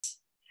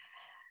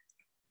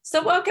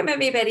So welcome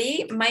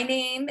everybody. My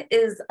name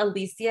is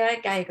Alicia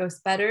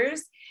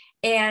Gallegos-Betters,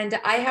 and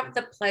I have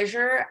the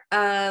pleasure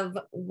of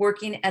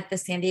working at the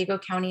San Diego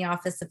County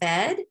Office of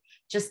Ed,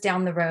 just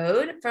down the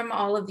road from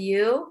all of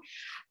you.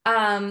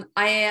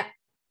 I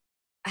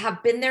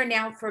have been there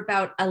now for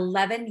about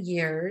 11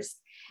 years.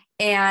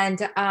 And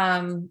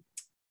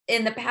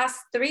in the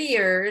past 3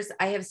 years,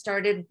 I have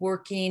started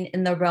working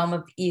in the realm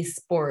of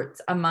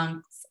esports,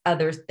 amongst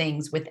other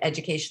things, with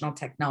educational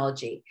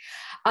technology.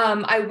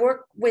 I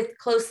work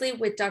closely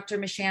with Dr.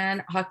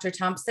 Mishan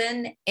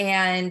Hochter-Thompson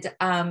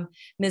and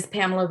Ms.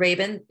 Pamela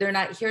Rabin. They're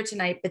not here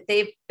tonight, but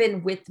they've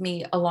been with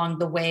me along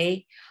the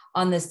way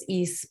on this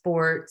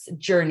esports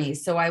journey.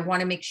 So I want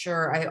to make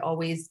sure I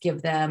always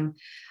give them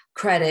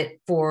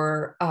credit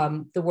for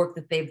the work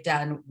that they've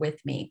done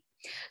with me.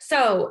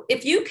 So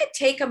if you could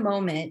take a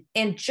moment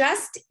and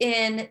just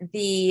in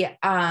the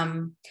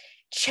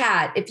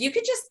chat, if you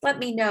could just let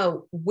me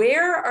know,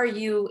 where are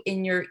you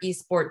in your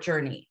esport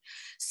journey?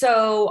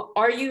 So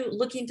are you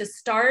looking to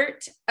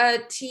start a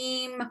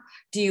team?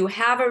 Do you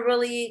have a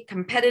really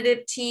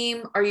competitive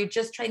team? Are you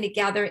just trying to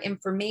gather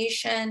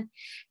information?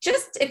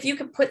 Just if you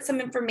could put some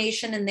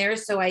information in there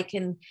so I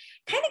can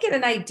kind of get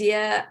an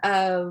idea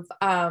of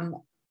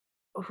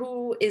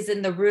who is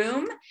in the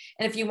room.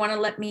 And if you want to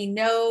let me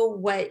know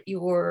what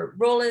your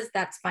role is,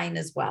 that's fine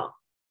as well.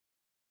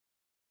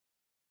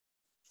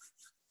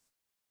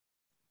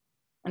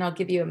 And I'll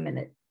give you a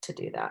minute to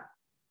do that.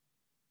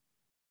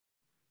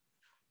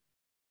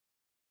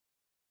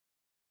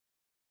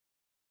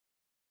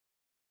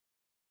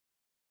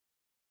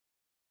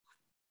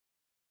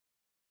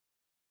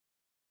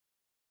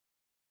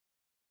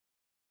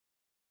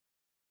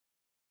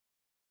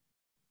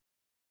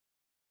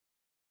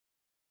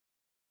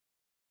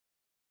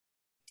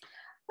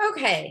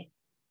 Okay,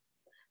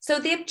 so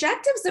the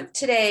objectives of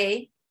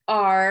today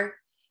are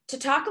to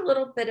talk a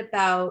little bit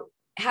about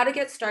how to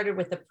get started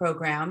with the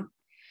program,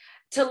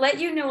 to let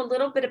you know a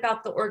little bit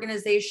about the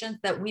organizations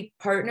that we've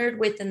partnered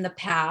with in the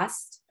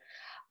past,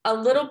 a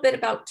little bit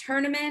about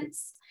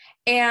tournaments,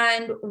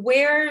 and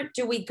where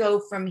do we go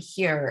from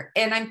here.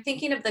 And I'm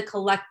thinking of the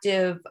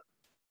collective.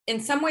 In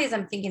some ways,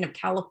 I'm thinking of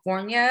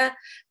California,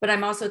 but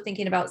I'm also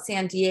thinking about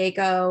San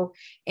Diego,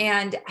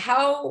 and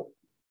how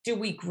do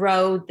we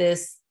grow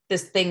this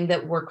thing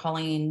that we're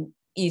calling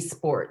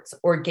esports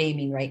or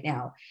gaming right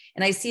now.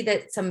 And I see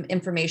that some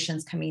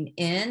information's coming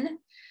in.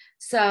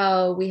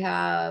 So we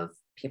have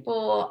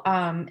people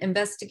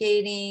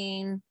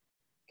investigating,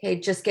 okay,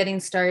 just getting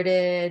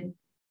started,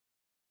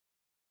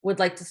 would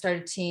like to start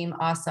a team,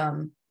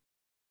 awesome.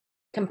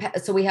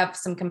 So we have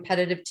some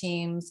competitive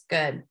teams,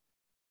 good.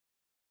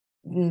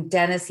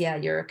 Dennis, yeah,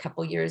 you're a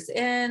couple years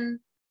in.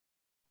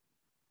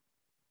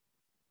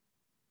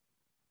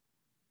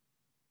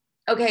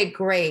 Okay,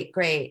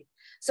 great.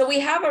 So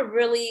we have a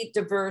really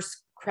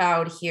diverse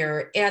crowd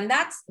here, and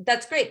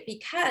that's great,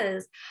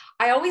 because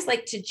I always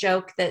like to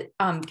joke that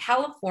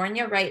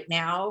California right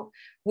now,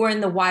 we're in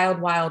the wild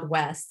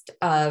west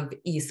of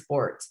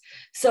esports.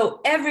 So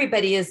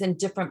everybody is in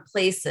different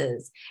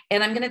places,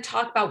 and I'm going to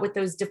talk about what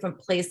those different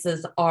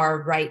places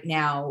are right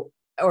now,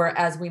 or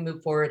as we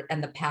move forward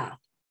and the path.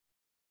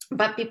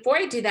 But before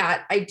I do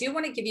that, I do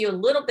want to give you a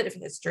little bit of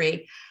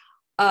history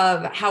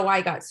of how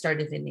I got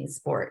started in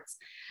esports.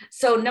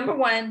 So number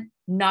one,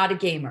 not a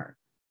gamer.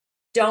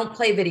 Don't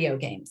play video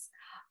games.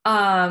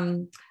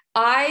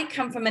 I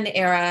come from an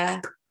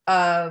era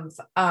of,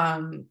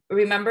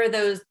 remember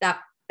that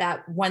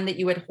one that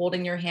you would hold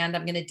in your hand?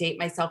 I'm going to date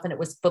myself, and it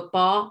was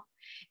football,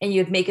 and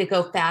you'd make it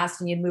go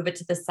fast and you'd move it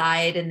to the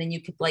side, and then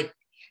you could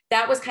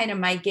that was kind of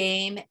my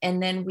game.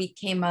 And then we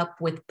came up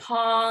with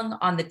Pong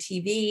on the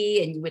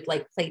TV, and you would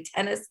play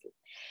tennis.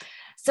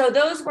 So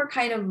those were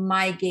kind of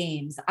my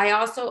games. I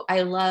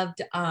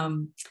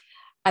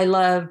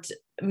loved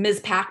Ms.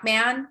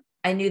 Pac-Man.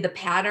 I knew the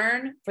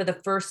pattern for the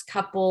first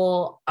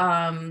couple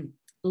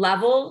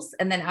levels.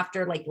 And then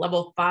after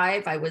level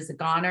 5, I was a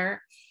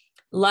goner.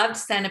 Loved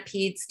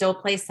Centipede, still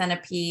play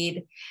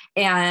Centipede.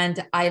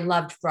 And I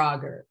loved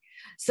Frogger.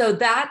 So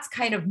that's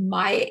kind of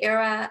my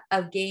era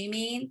of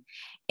gaming.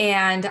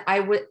 And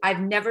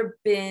I've never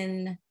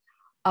been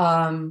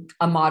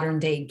a modern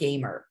day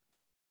gamer.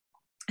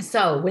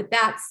 So with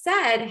that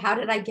said, how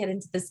did I get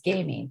into this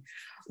gaming?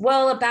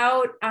 Well,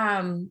 about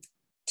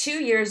 2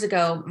 years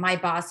ago, my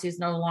boss, who's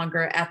no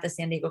longer at the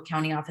San Diego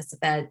County Office of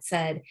Ed,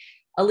 said,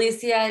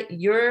 Alicia,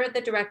 you're the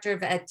director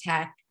of Ed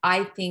Tech.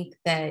 I think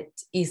that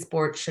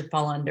esports should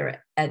fall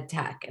under Ed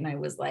Tech. And I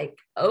was like,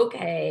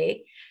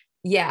 okay,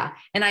 yeah.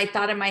 And I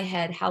thought in my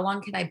head, how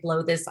long can I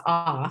blow this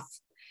off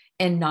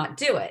and not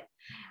do it?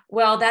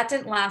 Well, that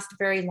didn't last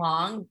very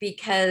long,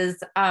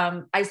 because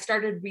I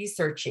started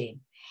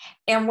researching.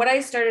 And what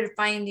I started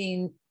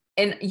finding,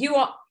 and you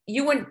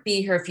wouldn't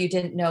be here if you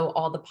didn't know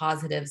all the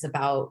positives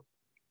about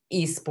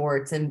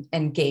esports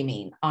and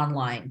gaming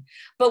online.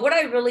 But what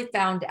I really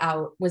found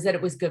out was that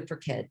it was good for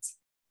kids.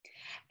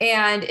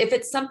 And if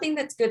it's something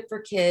that's good for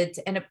kids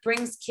and it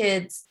brings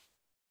kids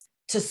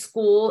to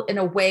school in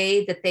a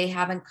way that they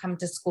haven't come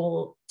to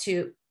school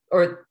to,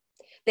 or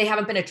they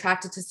haven't been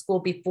attracted to school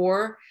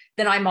before,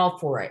 then I'm all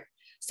for it.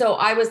 So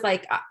I was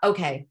like,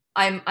 okay,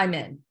 I'm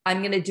in. I'm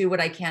going to do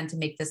what I can to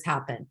make this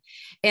happen.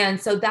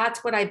 And so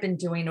that's what I've been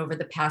doing over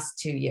the past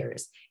 2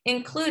 years,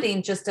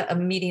 including just a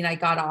meeting I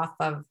got off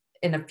of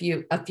in a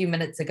few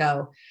minutes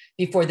ago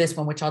before this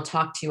one, which I'll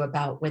talk to you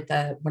about with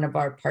one of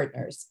our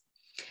partners.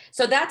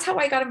 So that's how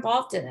I got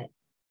involved in it.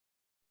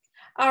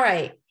 All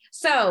right.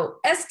 So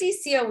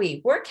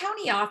SDCOE, we're a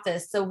county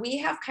office. So we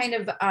have kind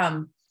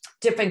of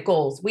different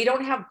goals. We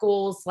don't have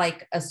goals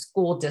like a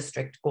school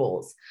district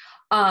goals.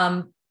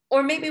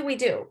 Or maybe we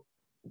do,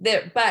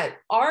 but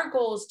our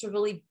goal is to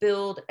really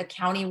build a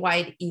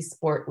countywide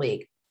eSport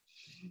league.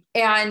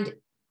 And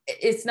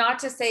it's not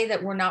to say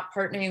that we're not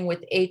partnering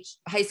with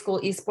High School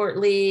Esport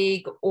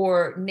League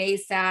or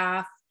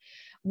NASAF.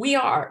 We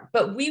are,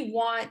 but we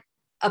want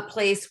a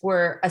place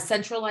where a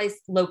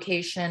centralized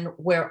location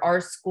where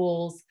our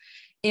schools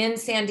in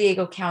San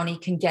Diego County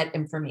can get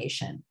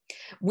information.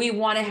 We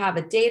want to have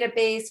a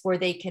database where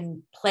they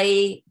can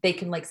play, they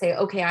can like say,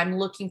 okay, I'm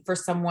looking for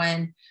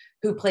someone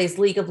who plays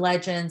League of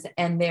Legends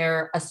and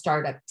they're a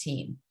startup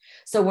team.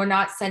 So we're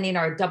not sending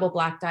our double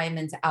black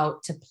diamonds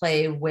out to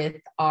play with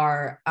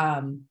our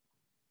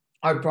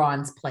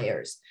bronze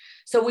players.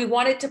 So we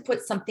wanted to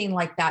put something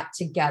like that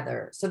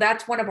together. So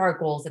that's one of our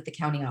goals at the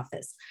county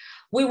office.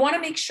 We want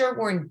to make sure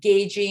we're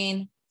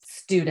engaging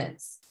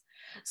students.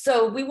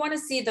 So we want to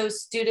see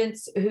those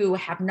students who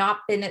have not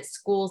been at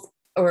schools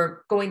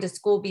or going to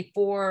school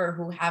before, or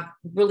who have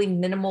really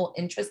minimal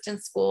interest in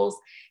schools,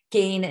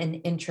 gain an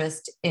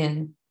interest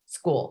in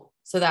school.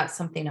 So that's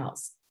something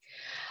else.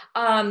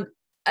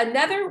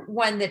 Another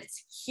one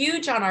that's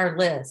huge on our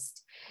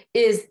list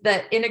is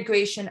the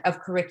integration of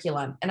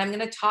curriculum. And I'm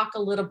going to talk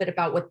a little bit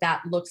about what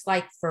that looks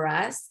like for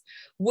us.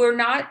 We're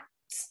not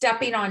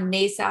stepping on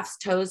NASAF's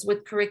toes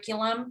with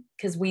curriculum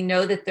because we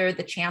know that they're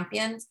the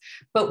champions,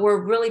 but we're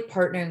really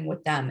partnering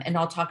with them. And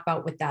I'll talk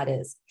about what that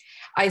is.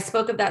 I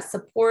spoke of that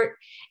support,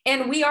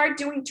 and we are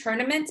doing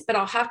tournaments, but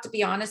I'll have to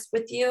be honest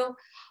with you.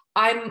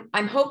 I'm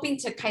hoping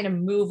to kind of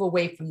move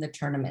away from the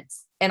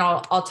tournaments, and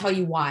I'll tell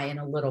you why in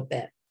a little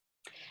bit.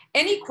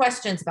 Any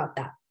questions about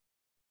that?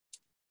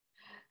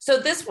 So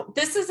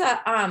this is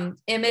a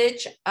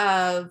image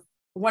of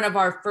one of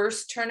our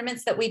first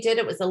tournaments that we did.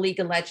 It was a League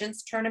of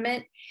Legends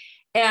tournament,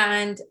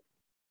 and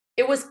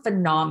it was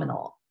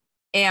phenomenal.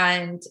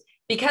 And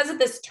because of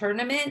this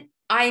tournament,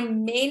 I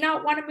may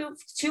not want to move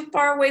too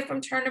far away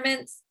from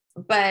tournaments,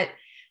 but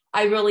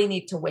I really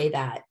need to weigh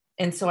that.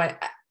 And so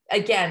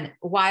again,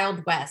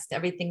 Wild West,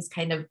 everything's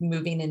kind of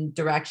moving in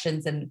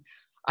directions, and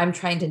I'm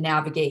trying to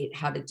navigate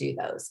how to do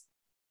those.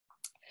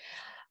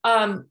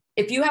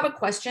 If you have a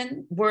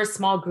question, we're a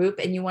small group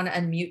and you want to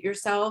unmute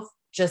yourself,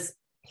 just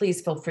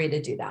please feel free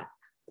to do that.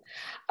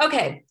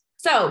 Okay,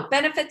 so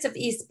benefits of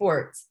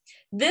esports.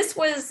 This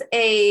was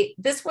a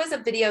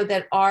video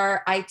that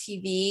our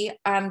ITV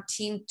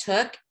team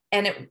took,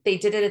 and they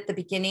did it at the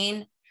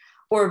beginning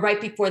or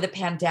right before the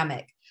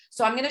pandemic.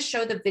 So I'm going to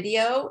show the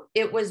video.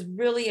 It was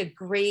really a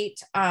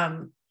great,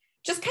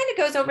 just kind of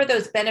goes over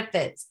those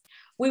benefits.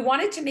 We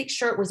wanted to make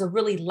sure it was a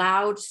really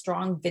loud,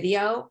 strong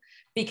video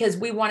because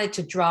we wanted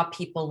to draw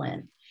people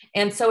in.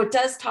 And so it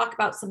does talk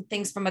about some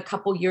things from a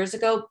couple years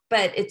ago,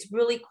 but it's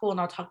really cool. And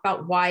I'll talk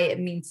about why it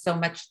means so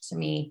much to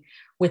me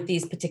with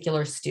these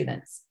particular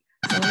students.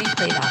 So let me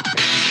play that.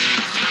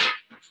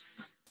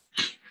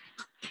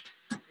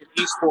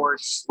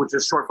 Esports, which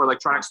is short for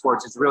electronic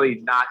sports, is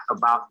really not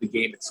about the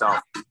game itself.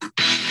 It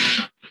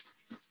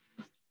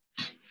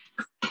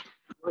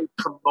really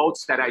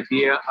promotes that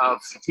idea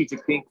of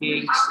strategic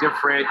thinking,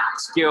 different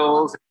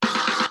skills.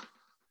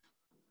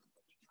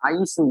 I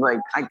used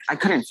to I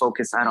couldn't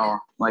focus at all.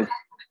 Like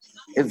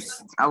if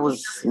I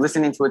was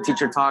listening to a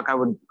teacher talk, I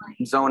would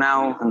zone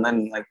out, and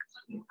then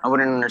I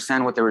wouldn't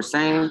understand what they were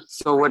saying.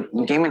 So what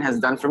gaming has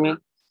done for me,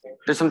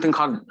 there's something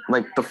called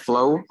the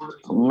flow,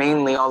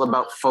 mainly all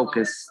about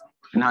focus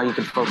and how you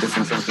can focus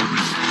on something.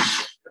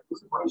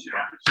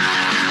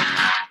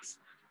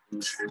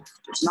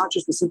 It's not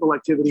just the simple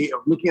activity of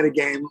looking at a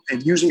game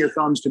and using your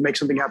thumbs to make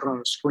something happen on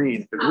a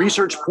screen. The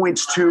research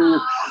points to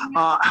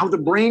how the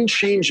brain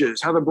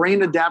changes, how the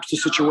brain adapts to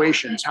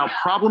situations, how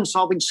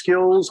problem-solving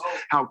skills,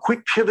 how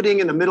quick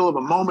pivoting in the middle of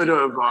a moment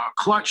of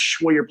clutch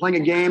where you're playing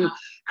a game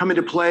come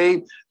into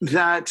play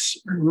that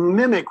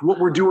mimic what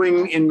we're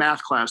doing in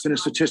math class, in a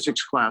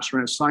statistics class, or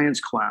in a science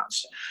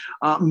class.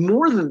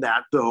 More than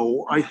that,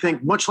 though, I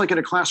think much like in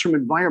a classroom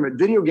environment,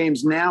 video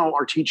games now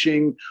are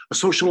teaching a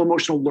social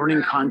emotional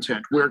learning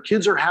content where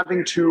kids are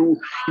having to,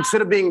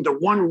 instead of being the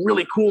one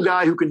really cool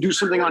guy who can do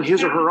something on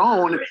his or her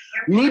own,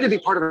 need to be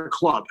part of a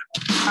club.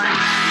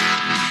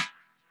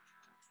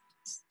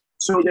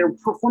 So they're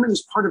performing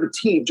as part of a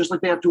team, just like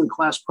they have to in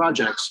class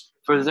projects.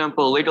 For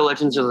example, League of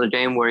Legends is a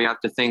game where you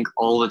have to think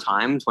all the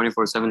time,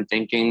 24/7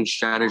 thinking,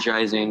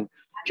 strategizing,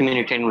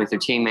 communicating with your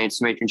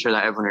teammates, making sure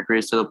that everyone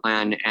agrees to the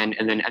plan, and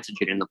then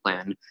executing the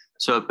plan.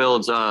 So it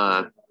builds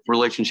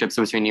relationships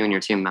between you and your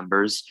team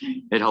members.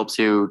 It helps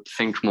you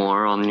think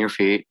more on your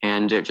feet,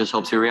 and it just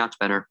helps you react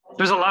better.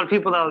 There's a lot of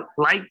people that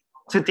like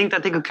to think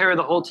that they could carry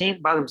the whole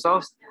team by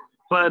themselves.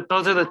 But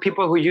those are the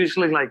people who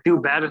usually like do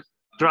bad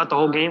throughout the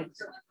whole game.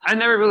 I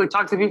never really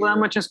talked to people that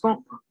much in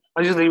school.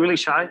 I was usually really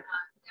shy.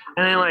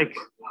 And then like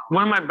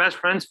one of my best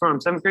friends from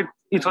 7th grade,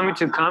 he told me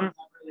to come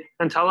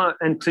and tell him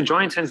and to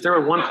join since there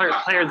were one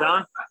player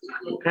down.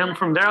 And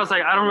from there, I was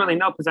like, I don't really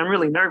know because I'm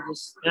really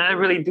nervous. And I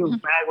really do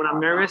bad when I'm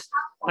nervous,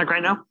 like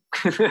right now.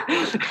 So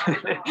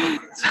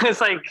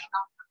it's like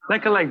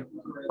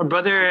a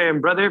brother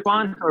and brother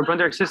bond or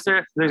brother and sister.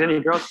 If there's any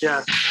girls,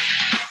 yeah.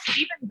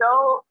 Even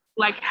though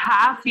like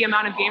half the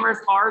amount of gamers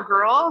are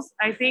girls,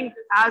 I think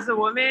as a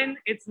woman,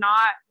 it's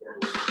not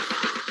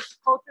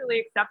culturally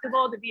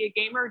acceptable to be a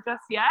gamer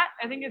just yet.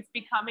 I think it's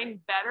becoming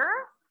better.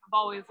 I've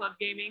always loved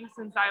gaming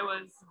since I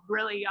was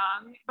really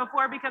young.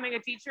 Before becoming a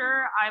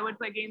teacher, I would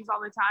play games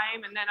all the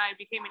time, and then I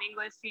became an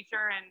English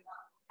teacher, and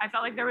I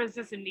felt like there was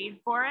just a need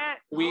for it.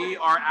 We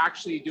are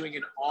actually doing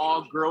an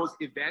all-girls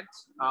event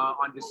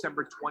on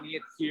December 20th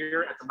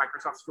here at the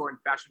Microsoft store in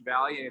Fashion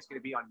Valley, and it's going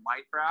to be on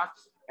Minecraft,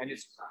 and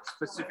it's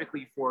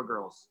specifically for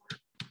girls.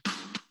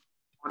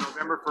 On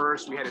November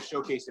 1st, we had a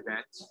showcase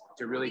event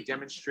to really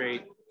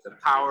demonstrate the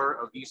power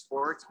of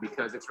esports,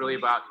 because it's really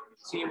about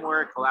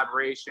teamwork,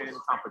 collaboration,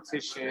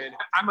 competition.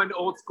 I'm an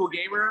old school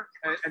gamer,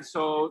 and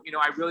so, you know,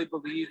 I really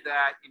believe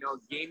that, you know,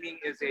 gaming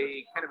is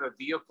a kind of a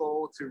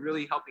vehicle to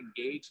really help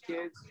engage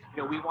kids.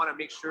 You know, we want to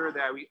make sure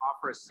that we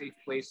offer a safe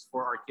place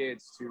for our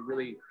kids to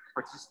really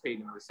participate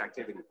in this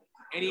activity.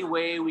 Any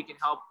way we can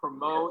help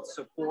promote,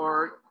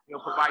 support, you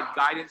know, provide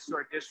guidance to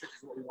our district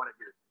is what we want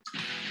to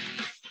do.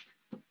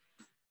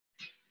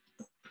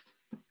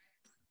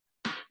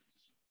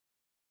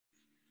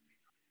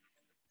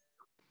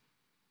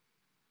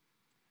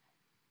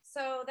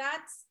 So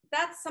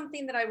that's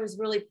something that I was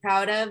really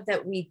proud of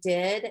that we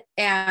did.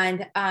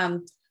 And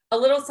a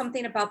little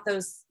something about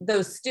those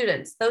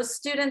students. Those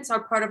students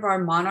are part of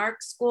our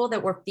Monarch school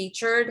that were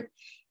featured,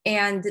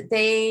 and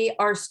they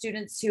are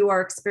students who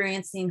are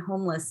experiencing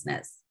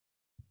homelessness.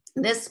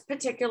 This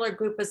particular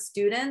group of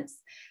students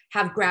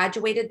have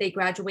graduated. They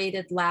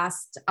graduated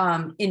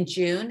in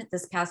June,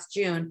 this past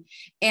June.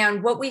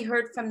 And what we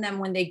heard from them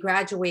when they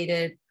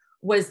graduated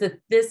was that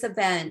this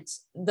event,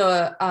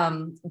 the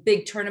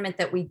big tournament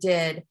that we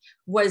did,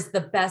 was the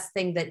best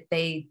thing that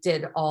they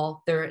did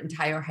all their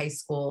entire high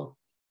school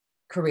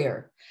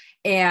career.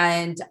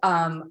 And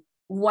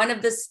one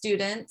of the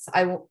students,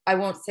 I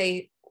won't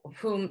say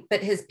whom,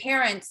 but his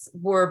parents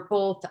were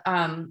both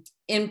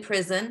in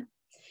prison.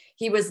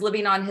 He was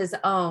living on his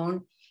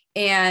own,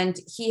 and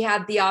he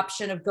had the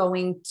option of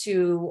going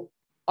to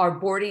our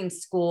boarding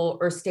school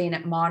or staying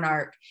at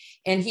Monarch.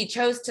 And he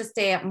chose to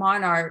stay at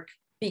Monarch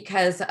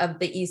because of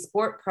the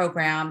eSport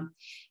program.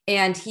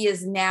 And he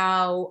is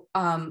now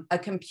a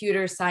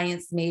computer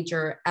science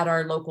major at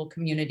our local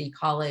community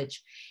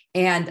college.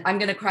 And I'm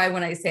gonna cry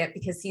when I say it,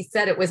 because he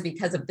said it was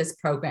because of this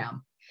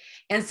program.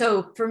 And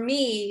so for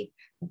me,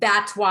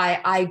 that's why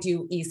I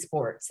do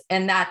esports.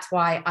 And that's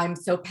why I'm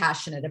so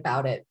passionate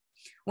about it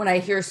when I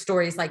hear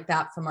stories like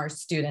that from our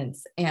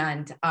students,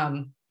 and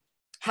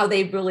how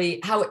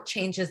it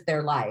changes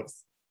their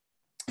lives.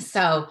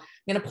 So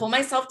I'm going to pull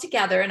myself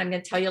together, and I'm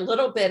going to tell you a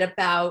little bit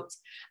about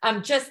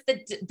just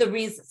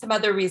some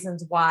other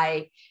reasons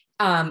why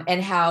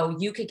and how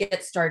you could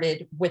get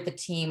started with a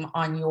team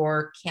on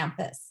your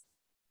campus.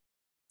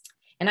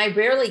 And I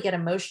rarely get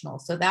emotional,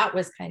 so that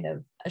was kind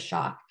of a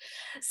shock.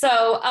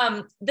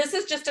 So this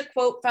is just a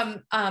quote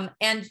from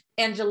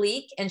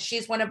Angelique, and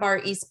she's one of our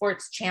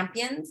esports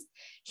champions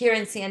here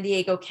in San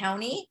Diego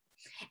County.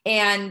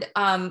 And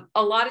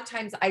a lot of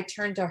times I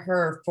turn to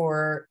her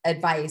for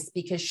advice,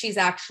 because she's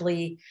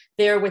actually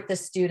there with the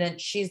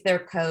students. She's their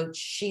coach.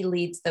 She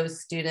leads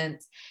those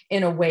students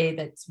in a way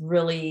that's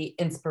really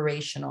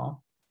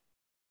inspirational.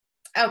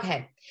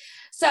 Okay,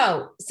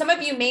 so some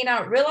of you may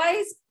not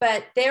realize,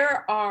 but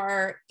there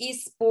are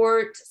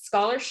eSport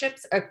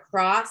scholarships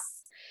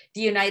across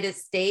the United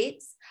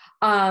States.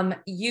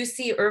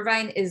 UC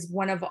Irvine is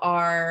one of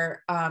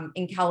our,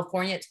 in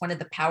California, it's one of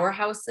the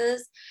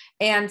powerhouses.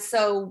 And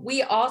so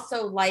we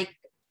also like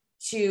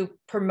to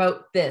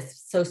promote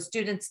this. So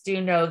students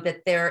do know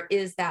that there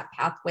is that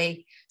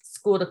pathway,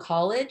 school to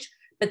college,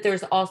 but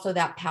there's also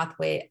that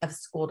pathway of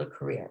school to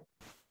career.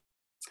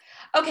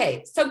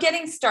 Okay, so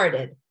getting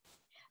started.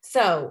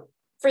 So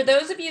for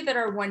those of you that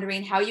are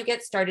wondering how you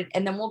get started,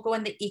 and then we'll go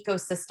in the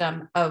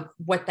ecosystem of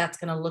what that's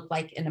going to look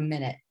like in a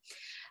minute.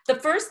 The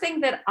first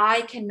thing that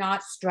I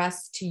cannot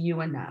stress to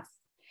you enough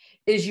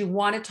is you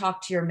want to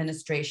talk to your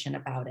administration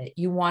about it.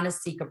 You want to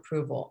seek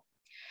approval.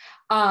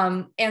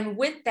 And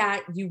with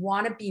that, you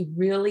want to be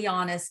really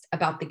honest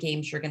about the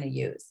games you're going to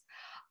use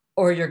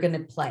or you're going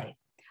to play.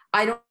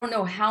 I don't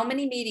know how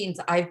many meetings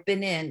I've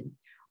been in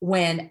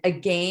when a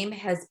game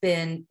has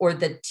been, or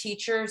the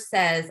teacher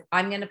says,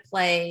 I'm going to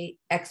play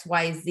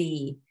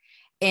XYZ,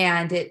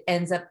 and it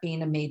ends up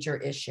being a major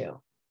issue.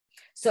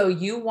 So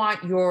you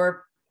want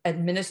your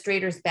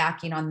administrators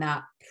backing on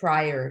that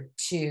prior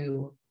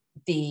to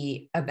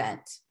the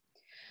event.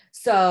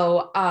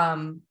 So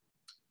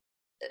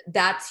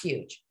that's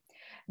huge.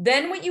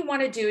 Then what you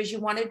want to do is you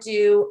want to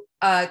do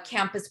a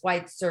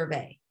campus-wide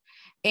survey.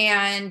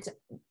 And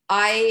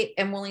I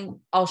am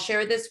willing, I'll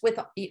share this with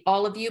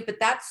all of you,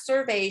 but that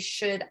survey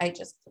should, I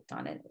just clicked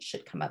on it, it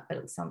should come up, but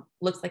it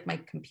looks like my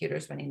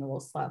computer's running a little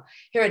slow.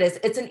 Here it is.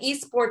 It's an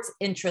esports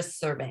interest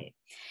survey.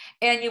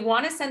 And you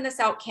want to send this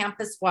out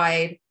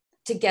campus-wide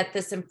to get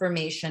this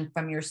information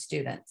from your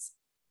students.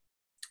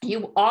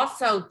 You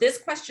also, this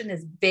question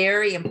is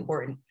very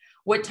important.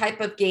 What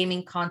type of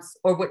gaming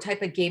what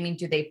type of gaming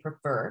do they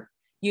prefer?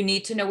 You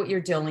need to know what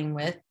you're dealing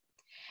with.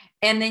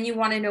 And then you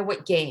want to know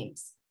what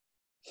games.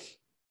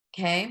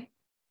 Okay.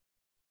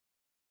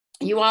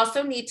 You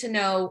also need to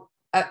know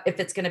if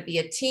it's going to be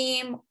a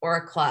team or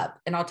a club.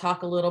 And I'll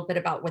talk a little bit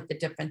about what the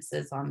difference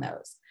is on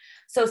those.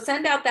 So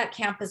send out that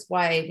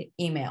campus-wide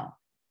email.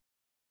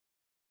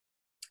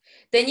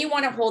 Then you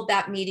want to hold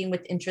that meeting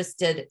with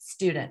interested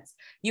students.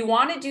 You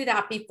want to do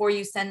that before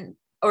you send,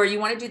 or you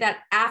want to do that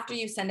after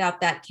you send out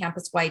that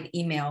campus-wide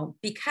email,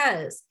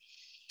 because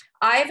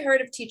I've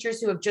heard of teachers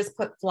who have just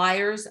put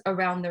flyers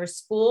around their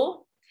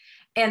school,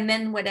 and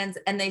then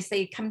and they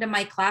say, come to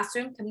my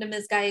classroom, come to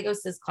Ms.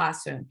 Gallegos'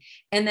 classroom.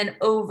 And then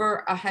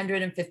over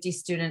 150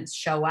 students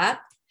show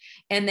up,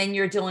 and then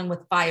you're dealing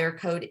with fire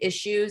code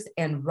issues.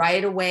 And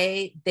right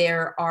away,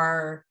 there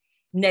are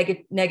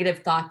negative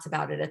thoughts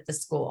about it at the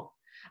school.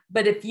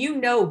 But if you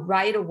know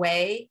right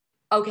away,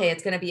 okay,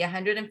 it's going to be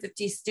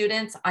 150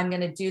 students, I'm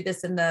going to do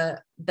this in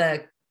the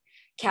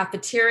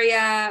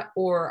cafeteria,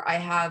 or I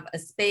have a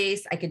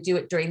space, I could do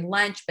it during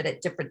lunch, but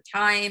at different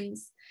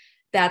times,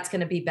 that's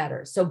going to be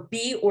better. So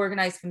be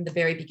organized from the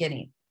very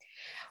beginning.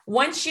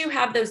 Once you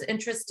have those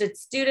interested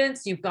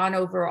students, you've gone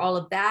over all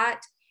of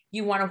that,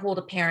 you want to hold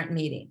a parent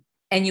meeting,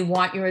 and you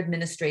want your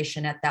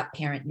administration at that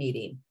parent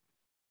meeting.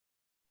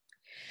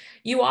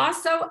 You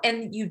also,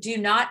 and you do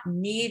not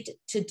need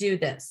to do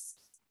this,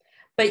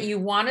 but you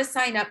want to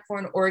sign up for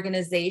an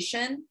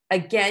organization.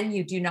 Again,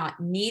 you do not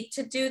need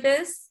to do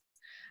this,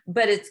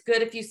 but it's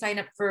good if you sign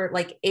up for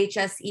like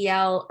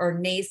HSEL or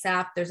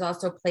NASAP. There's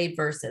also Play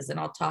Versus, and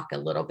I'll talk a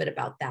little bit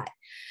about that.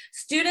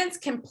 Students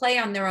can play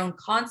on their own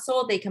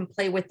console. They can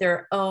play with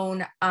their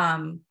own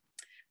logins.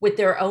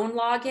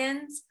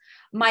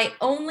 My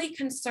only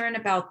concern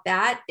about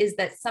that is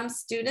that some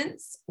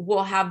students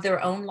will have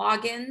their own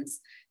logins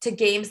to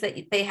games that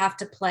they have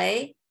to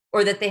play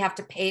or that they have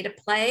to pay to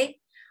play,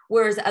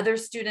 whereas other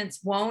students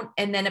won't,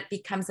 and then it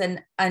becomes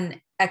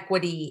an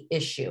equity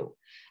issue.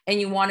 And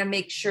you want to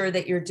make sure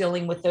that you're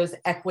dealing with those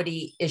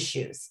equity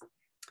issues.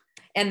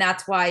 And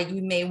that's why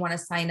you may want to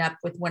sign up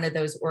with one of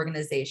those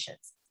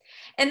organizations.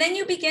 And then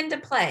you begin to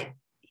play.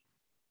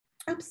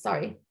 Oops,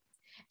 sorry.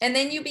 And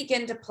then you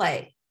begin to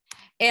play.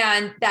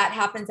 And that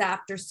happens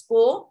after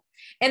school.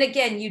 And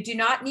again, you do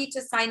not need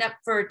to sign up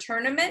for a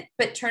tournament,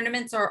 but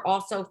tournaments are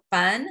also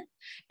fun.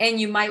 And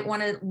you might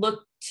want to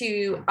look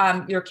to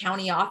your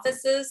county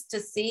offices to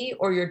see,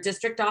 or your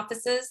district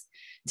offices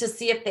to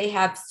see if they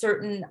have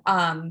certain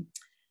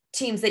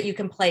teams that you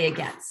can play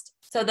against.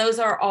 So those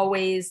are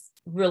always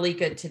really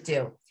good to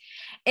do.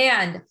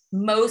 And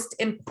most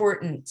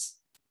important,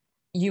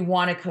 you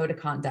want a code of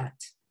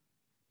conduct.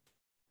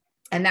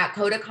 And that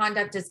code of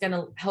conduct is going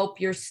to help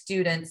your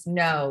students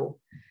know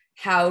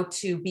how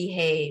to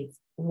behave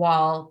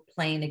while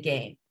playing a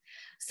game.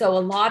 So a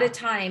lot of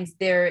times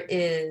there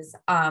is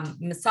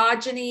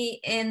misogyny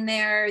in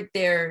there,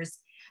 there's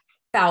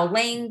foul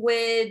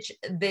language,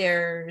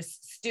 there's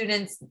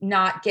students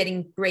not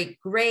getting great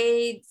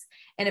grades.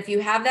 And if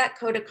you have that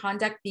code of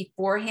conduct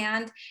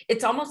beforehand,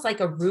 it's almost like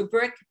a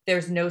rubric.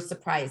 There's no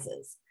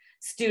surprises.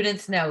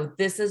 Students know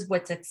this is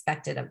what's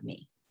expected of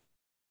me.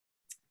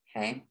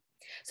 Okay.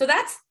 So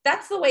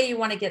that's the way you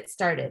want to get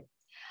started.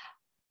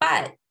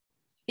 But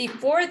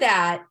before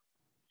that,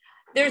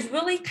 there's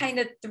really kind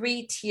of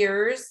three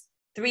tiers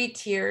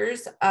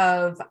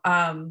of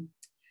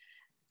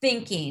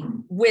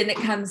thinking when it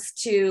comes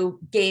to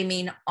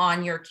gaming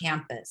on your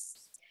campus.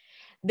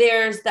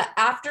 There's the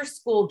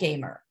after-school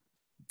gamer.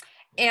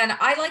 And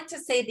I like to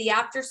say the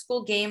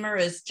after-school gamer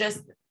is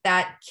just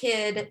that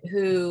kid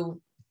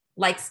who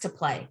likes to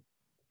play.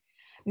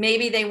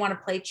 Maybe they want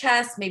to play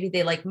chess. Maybe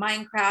they like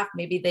Minecraft.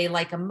 Maybe they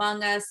like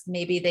Among Us.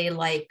 Maybe they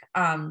like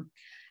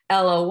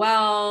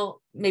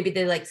LOL. Maybe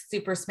they like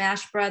Super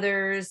Smash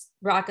Brothers,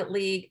 Rocket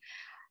League.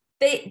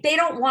 They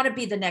don't want to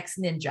be the next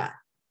ninja.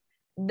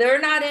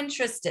 They're not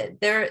interested.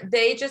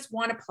 They just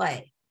want to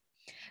play.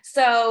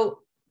 So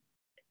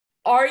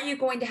are you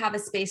going to have a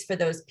space for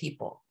those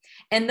people?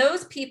 And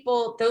those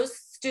people, those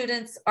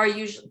students are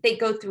usually, they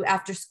go through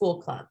after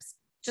school clubs,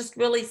 just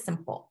really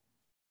simple.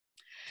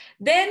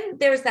 Then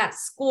there's that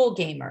school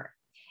gamer.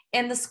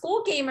 And the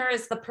school gamer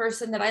is the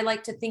person that I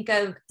like to think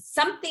of,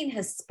 something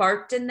has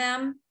sparked in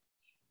them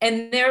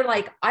and they're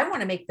like, I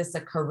want to make this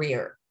a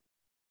career.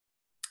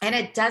 And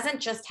it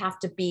doesn't just have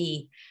to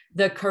be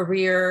the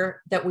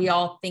career that we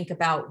all think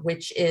about,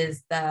 which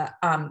is the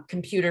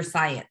computer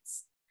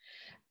science.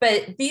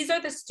 But these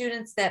are the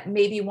students that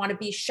maybe want to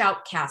be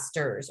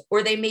shoutcasters,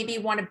 or they maybe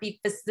want to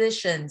be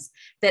physicians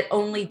that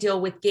only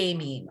deal with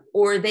gaming,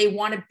 or they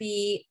want to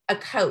be a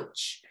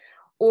coach,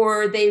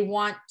 or they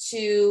want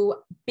to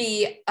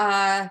be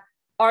a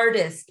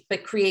artists,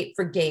 but create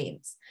for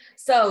games.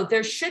 So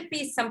there should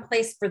be some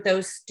place for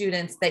those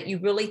students that you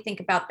really think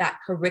about that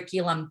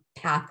curriculum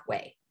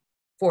pathway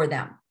for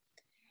them.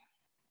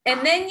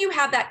 And then you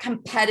have that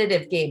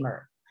competitive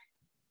gamer.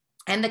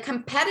 And the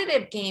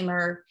competitive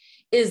gamer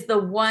is the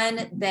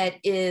one that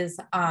is,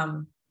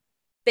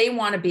 they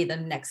want to be the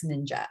next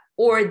ninja,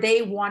 or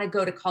they want to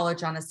go to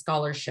college on a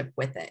scholarship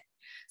with it.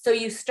 So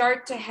you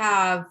start to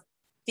have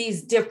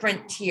these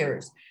different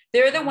tiers.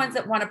 They're the ones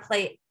that want to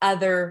play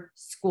other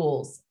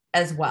schools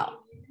as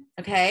well.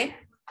 Okay.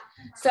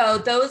 So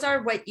those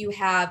are what you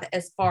have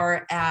as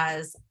far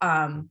as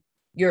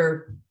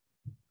your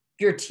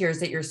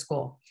tiers at your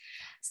school.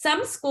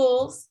 Some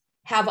schools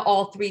have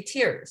all three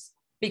tiers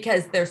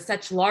because they're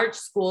such large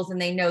schools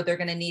and they know they're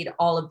going to need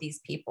all of these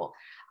people.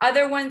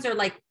 Other ones are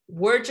like,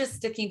 we're just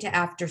sticking to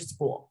after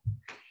school.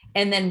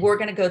 And then we're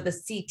going to go the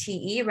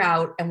CTE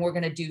route and we're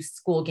going to do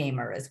school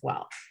gamer as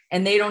well.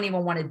 And they don't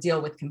even want to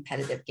deal with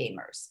competitive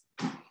gamers.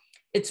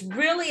 It's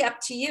really up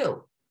to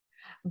you.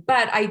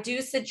 But I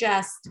do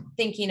suggest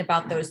thinking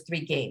about those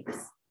three games,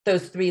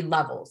 those three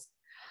levels.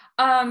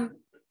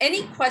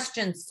 Any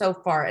questions so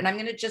far? And I'm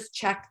going to just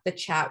check the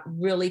chat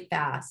really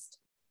fast.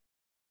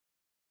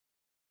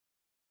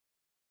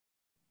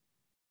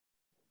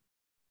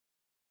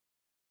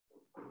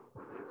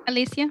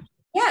 Alicia?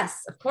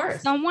 Yes, of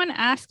course. Someone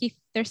asked if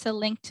there's a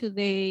link to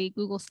the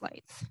Google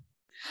Slides.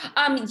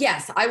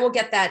 Yes, I will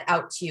get that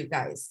out to you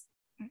guys.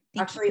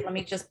 Thank Let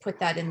me just put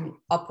that in.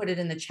 I'll put it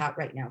in the chat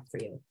right now for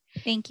you.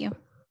 Thank you.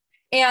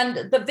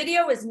 And the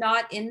video is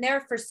not in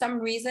there. For some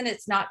reason,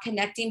 it's not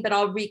connecting, but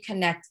I'll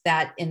reconnect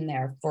that in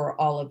there for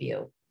all of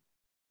you.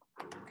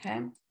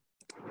 Okay.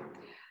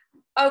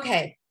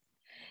 Okay.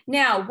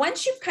 Now,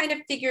 once you've kind of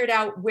figured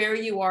out where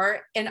you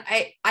are, and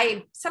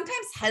I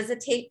sometimes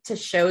hesitate to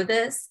show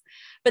this,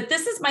 but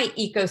this is my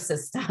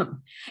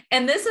ecosystem.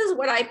 And this is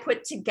what I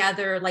put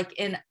together like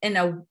in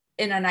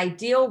an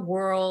ideal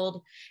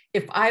world.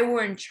 If I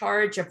were in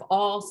charge of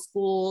all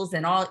schools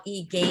and all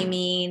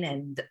e-gaming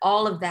and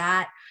all of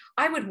that,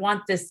 I would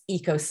want this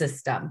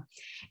ecosystem.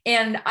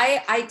 And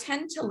I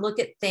tend to look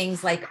at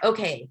things like,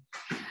 okay,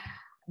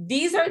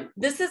 this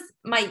is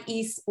my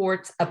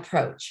esports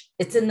approach.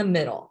 It's in the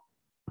middle.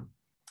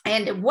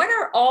 And what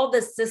are all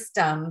the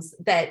systems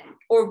that,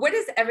 or what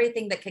is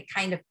everything that could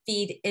kind of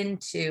feed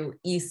into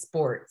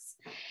esports?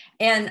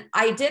 And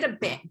I did a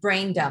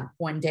brain dump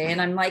one day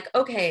and I'm like,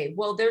 okay,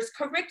 well, there's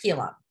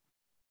curriculum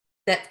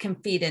that can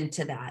feed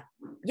into that.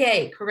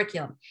 Yay,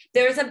 curriculum.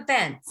 There's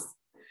events.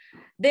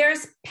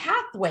 There's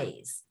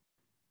pathways.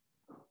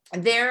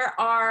 There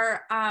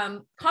are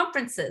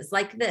conferences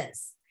like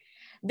this.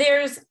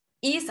 There's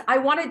I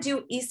want to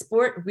do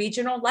esport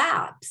regional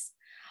labs.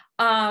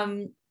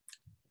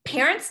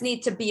 Parents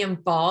need to be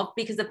involved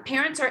because if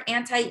parents are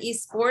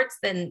anti-esports,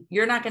 then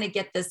you're not going to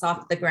get this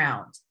off the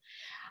ground.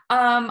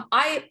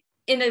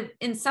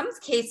 In some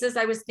cases,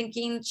 I was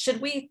thinking, should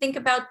we think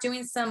about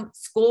doing some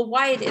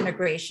school-wide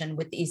integration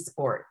with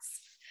esports?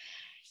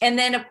 And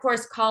then, of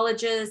course,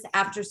 colleges,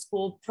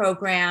 after-school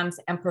programs,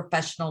 and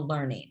professional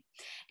learning.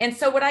 And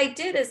so what I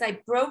did is I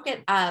broke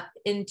it up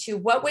into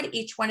what would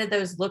each one of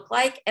those look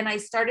like, and I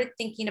started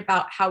thinking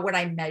about how would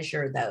I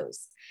measure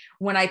those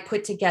when I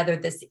put together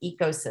this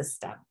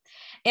ecosystem.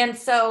 And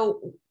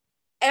so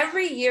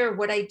every year,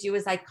 what I do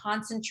is I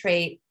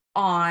concentrate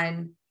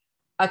on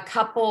a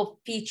couple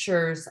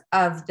features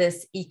of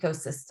this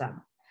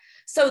ecosystem.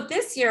 So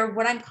this year,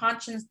 what I'm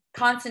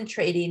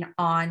concentrating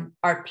on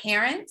are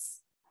parents.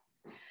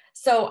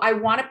 So I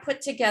want to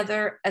put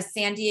together a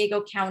San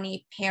Diego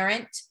County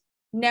parent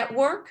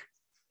network,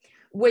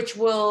 which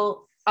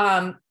will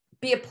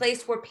be a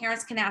place where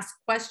parents can ask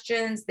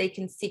questions, they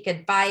can seek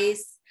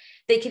advice,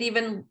 they could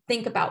even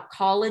think about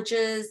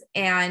colleges.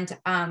 And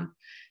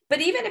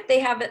but even if they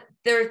have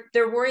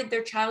they're worried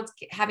their child's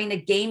having a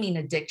gaming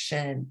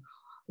addiction,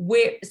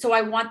 so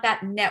I want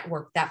that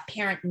network, that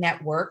parent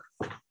network.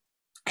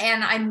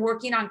 And I'm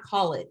working on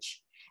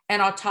college,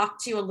 and I'll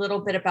talk to you a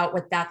little bit about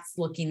what that's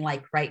looking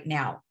like right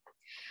now.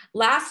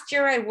 Last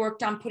year, I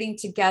worked on putting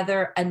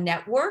together a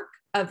network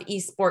of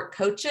esport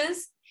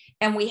coaches,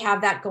 and we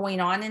have that going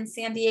on in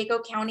San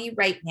Diego County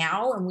right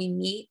now. And we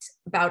meet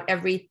about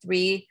every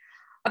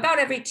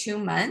 2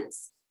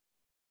 months.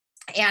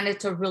 And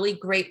it's a really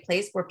great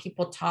place where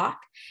people talk.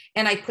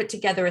 And I put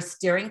together a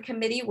steering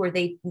committee where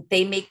they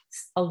make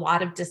a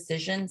lot of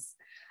decisions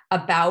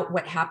about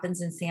what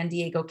happens in San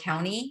Diego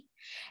County.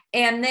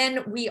 And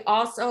then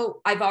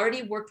I've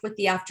already worked with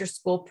the after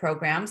school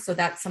program. So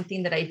that's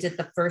something that I did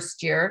the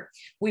first year.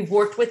 We've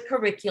worked with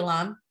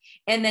curriculum.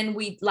 And then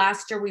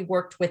last year we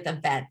worked with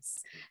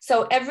events.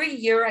 So every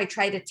year I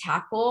try to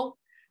tackle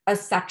a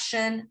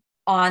section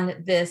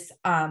on this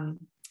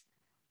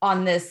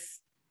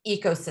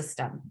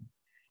ecosystem.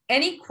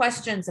 Any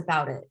questions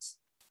about it?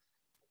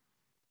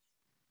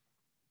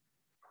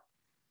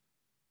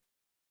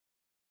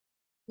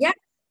 Yeah.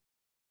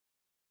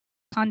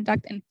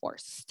 Conduct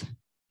enforced.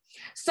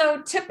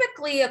 So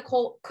typically a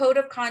code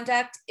of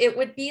conduct, it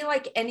would be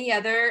like any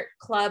other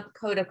club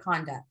code of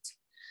conduct.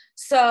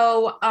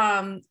 So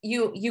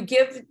you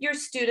give your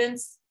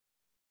students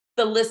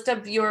the list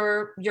of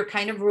your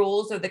kind of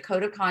rules or the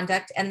code of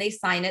conduct, and they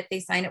sign it. They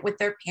sign it with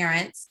their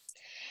parents,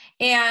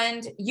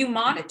 and you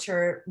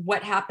monitor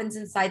what happens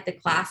inside the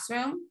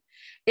classroom.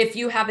 If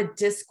you have a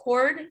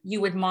Discord,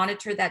 you would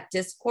monitor that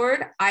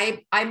Discord.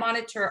 I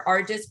monitor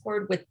our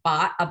Discord with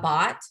a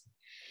bot.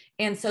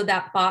 And so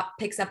that bot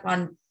picks up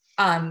on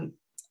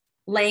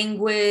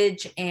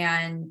language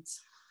and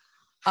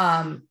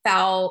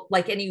foul,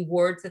 like any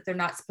words that they're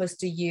not supposed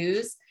to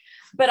use.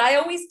 But I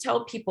always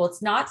tell people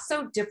it's not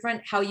so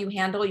different how you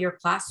handle your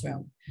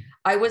classroom.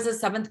 I was a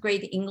 7th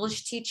grade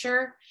English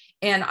teacher,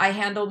 and I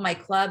handled my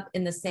club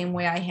in the same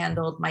way I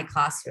handled my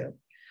classroom.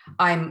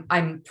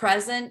 I'm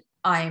present.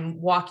 I'm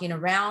walking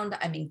around,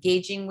 I'm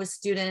engaging with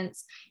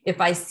students.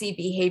 If I see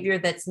behavior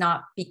that's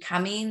not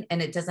becoming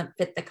and it doesn't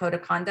fit the code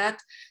of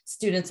conduct,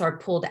 students are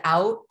pulled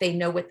out. They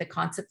know what the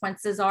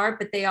consequences are,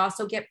 but they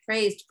also get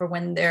praised for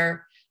when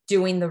they're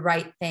doing the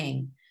right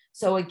thing.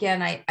 So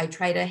again, I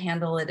try to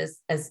handle it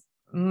as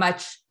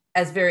much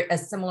as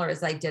similar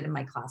as I did in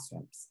my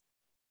classrooms.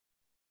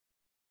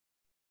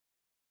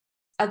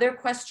 Other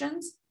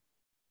questions?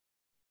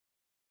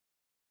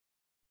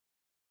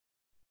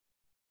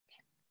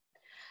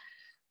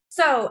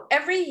 So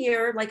every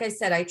year, like I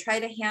said, I try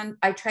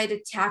to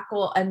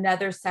tackle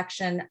another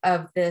section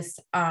of this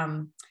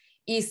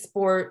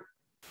esport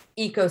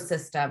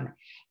ecosystem,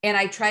 and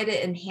I try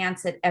to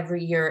enhance it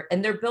every year.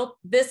 And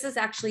this is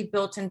actually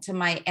built into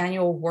my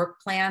annual work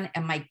plan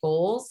and my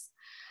goals.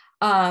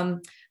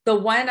 The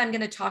one I'm going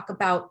to talk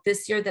about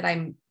this year that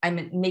I'm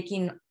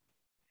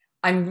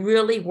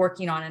really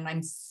working on and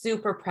I'm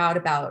super proud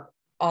about.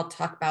 I'll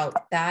talk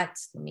about that.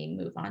 Let me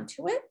move on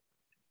to it.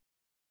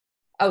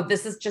 Oh,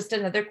 this is just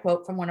another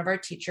quote from one of our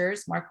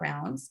teachers, Mark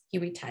Rounds. He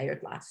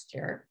retired last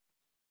year.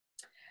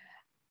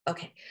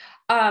 Okay,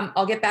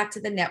 I'll get back to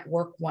the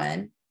network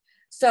one.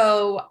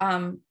 So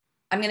I'm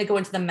going to go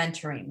into the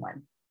mentoring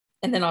one,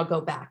 and then I'll go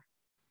back.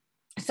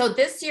 So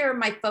this year,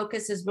 my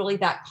focus is really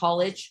that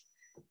college,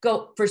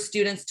 for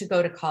students to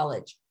go to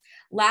college.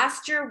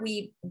 Last year,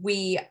 we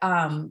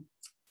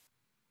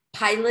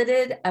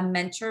piloted a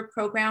mentor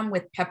program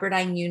with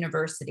Pepperdine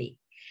University.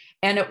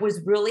 And it was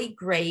really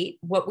great.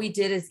 What we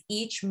did is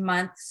each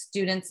month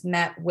students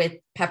met with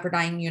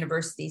Pepperdine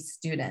University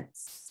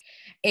students,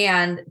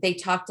 and they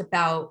talked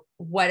about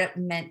what it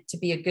meant to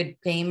be a good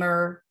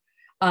gamer,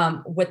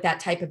 what that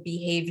type of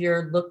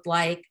behavior looked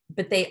like.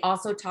 But they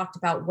also talked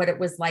about what it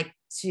was like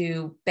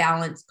to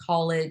balance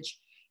college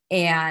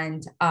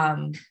and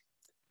I'm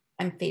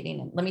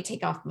fading in. Let me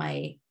take off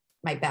my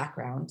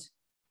background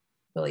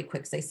really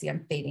quick, so I see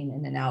I'm fading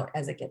in and out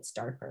as it gets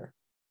darker.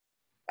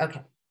 Okay.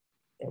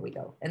 There we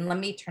go. And let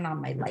me turn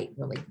on my light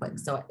really quick.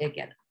 So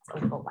again, it's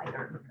a little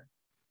lighter.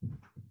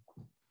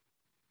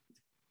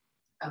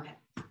 Okay.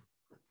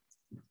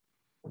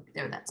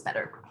 There, that's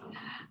better.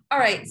 All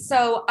right.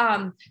 So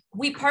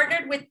we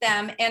partnered with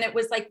them, and it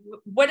was like,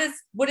 what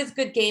does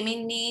good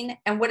gaming mean?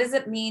 And what does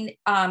it mean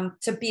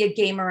to be a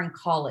gamer in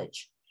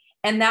college?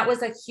 And that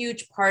was a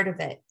huge part of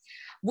it.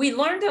 We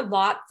learned a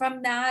lot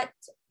from that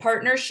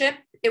partnership.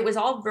 It was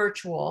all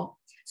virtual.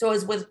 So it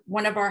was with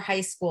one of our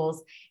high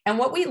schools. And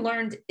what we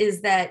learned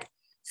is that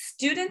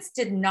students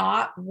did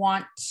not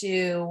want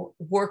to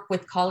work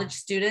with college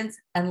students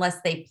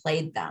unless they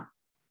played them.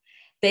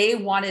 They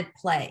wanted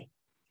play.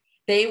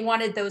 They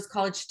wanted those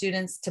college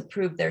students to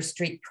prove their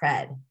street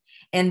cred.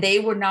 And they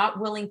were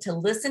not willing to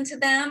listen to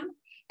them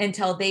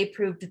until they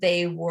proved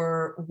they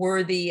were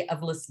worthy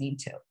of listening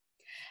to.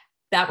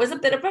 That was a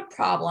bit of a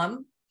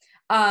problem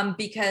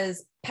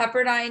because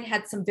Pepperdine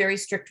had some very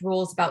strict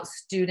rules about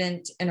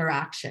student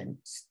interaction,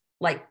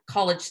 like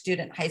college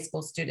student, high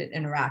school student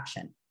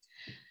interaction.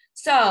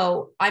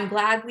 So I'm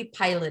glad we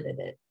piloted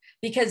it,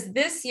 because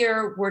this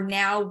year we're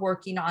now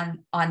working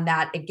on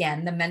that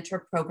again. The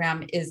mentor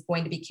program is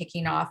going to be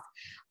kicking off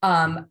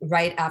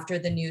right after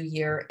the new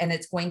year, and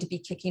it's going to be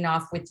kicking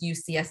off with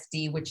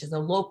UCSD, which is a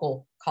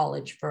local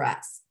college for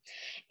us.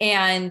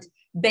 And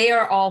they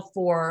are all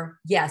for,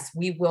 yes,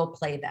 we will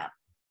play them.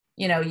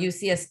 You know,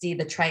 UCSD,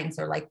 the Tritons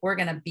are like, we're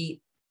going to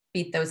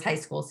beat those high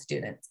school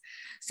students.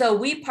 So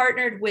we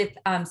partnered with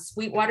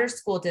Sweetwater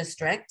School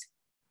District,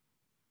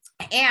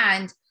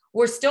 and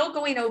we're still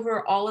going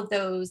over all of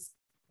those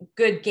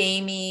good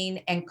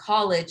gaming and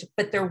college,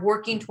 but they're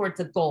working towards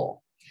a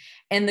goal.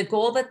 And the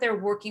goal that they're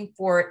working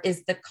for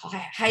is the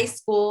high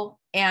school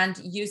and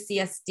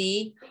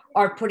UCSD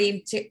are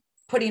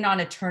putting on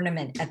a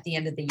tournament at the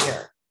end of the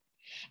year.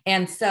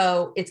 And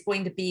so it's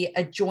going to be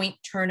a joint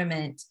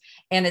tournament,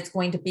 and it's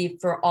going to be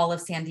for all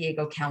of San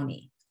Diego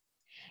County.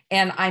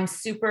 And I'm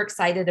super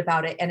excited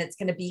about it. And it's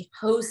going to be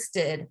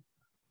hosted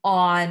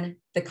on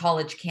the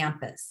college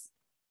campus.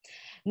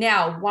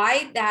 Now,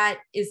 why that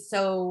is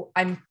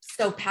I'm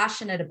so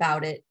passionate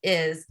about it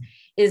is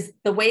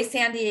the way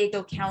San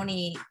Diego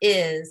County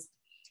is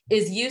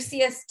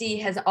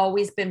UCSD has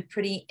always been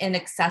pretty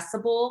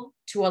inaccessible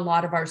to a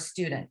lot of our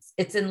students.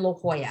 It's in La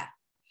Jolla.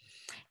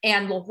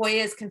 And La Jolla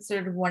is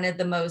considered one of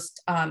the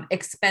most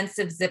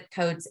expensive zip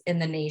codes in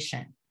the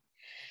nation.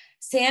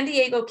 San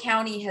Diego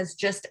County has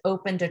just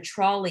opened a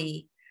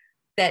trolley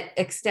that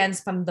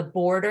extends from the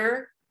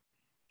border,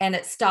 and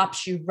it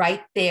stops you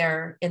right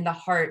there in the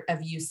heart of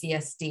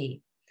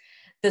UCSD.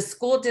 The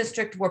school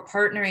district we're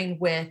partnering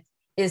with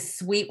is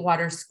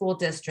Sweetwater School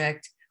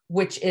District,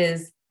 which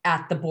is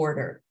at the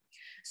border.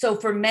 So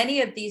for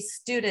many of these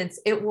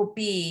students, it will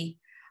be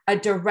a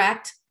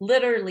direct,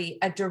 literally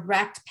a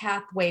direct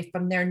pathway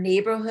from their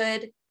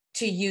neighborhood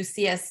to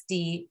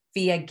UCSD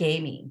via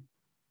gaming.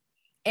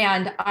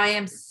 And I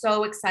am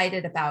so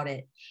excited about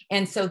it.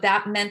 And so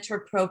that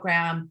mentor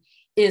program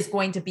is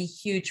going to be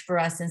huge for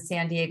us in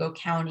San Diego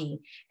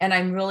County. And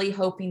I'm really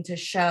hoping to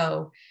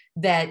show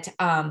that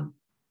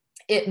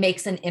it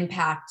makes an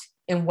impact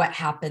in what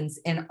happens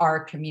in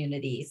our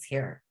communities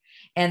here.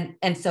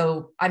 And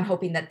so I'm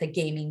hoping that the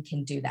gaming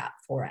can do that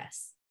for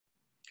us.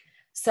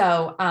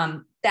 So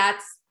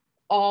that's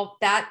all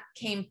that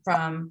came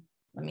from,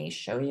 let me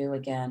show you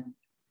again,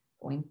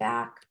 going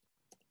back,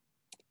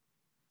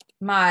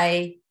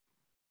 my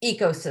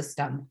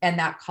ecosystem and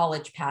that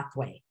college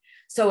pathway.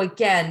 So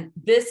again,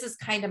 this is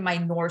kind of my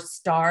North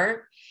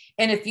Star.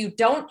 And if you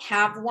don't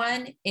have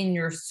one in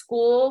your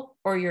school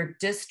or your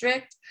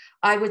district,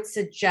 I would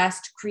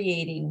suggest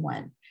creating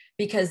one,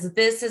 because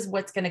this is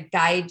what's going to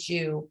guide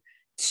you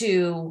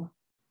to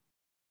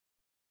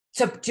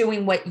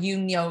doing what you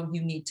know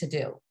you need to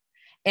do.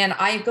 And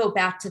I go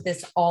back to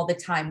this all the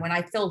time. When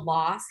I feel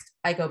lost,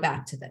 I go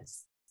back to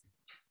this.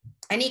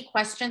 Any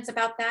questions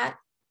about that?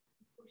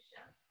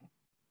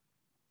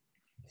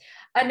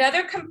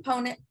 Another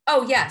component,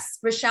 oh yes,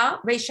 Rachel?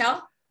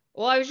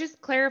 Well, I was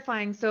just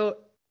clarifying. So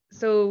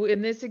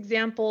in this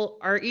example,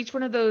 are each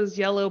one of those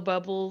yellow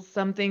bubbles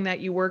something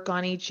that you work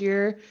on each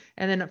year?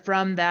 And then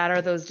from that,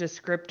 are those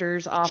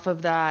descriptors off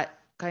of that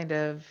kind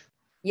of?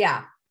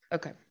 Yeah.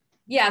 Okay.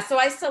 Yeah, so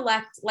I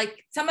select,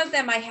 like some of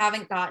them I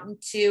haven't gotten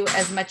to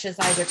as much as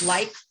I would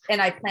like, and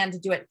I plan to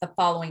do it the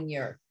following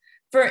year.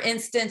 For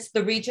instance,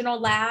 the regional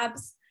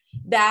labs,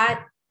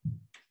 that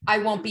I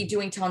won't be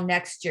doing till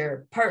next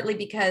year, partly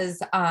because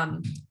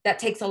that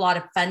takes a lot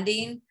of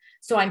funding.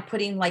 So I'm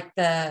putting like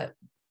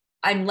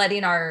I'm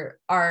letting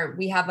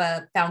we have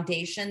a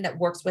foundation that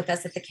works with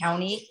us at the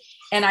county,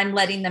 and I'm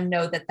letting them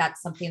know that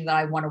that's something that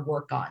I want to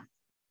work on.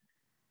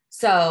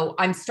 So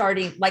I'm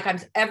starting, like I'm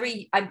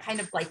kind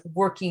of like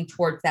working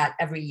towards that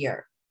every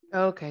year.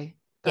 Okay.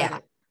 Got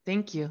it.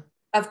 Thank you.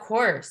 Of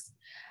course.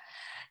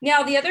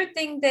 Now, the other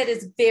thing that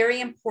is very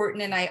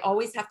important, and I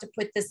always have to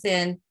put this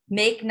in,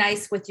 make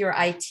nice with your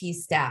IT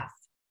staff,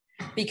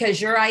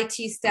 because your IT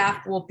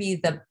staff will be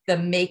the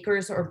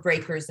makers or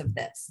breakers of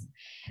this.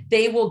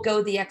 They will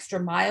go the extra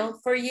mile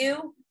for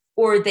you,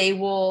 or they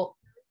will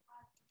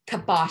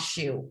kibosh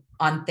you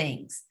on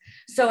things.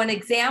 So an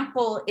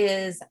example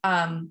is,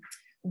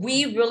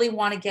 we really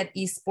want to get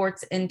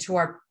esports into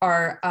our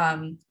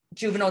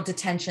juvenile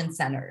detention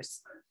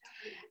centers.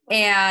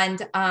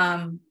 And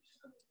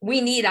we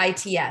need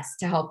ITS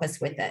to help us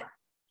with it.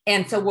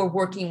 And so we're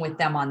working with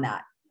them on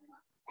that.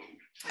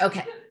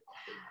 Okay.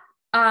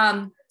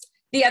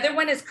 The other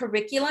one is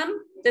curriculum.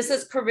 This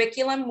is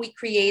curriculum we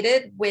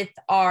created with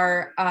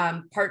our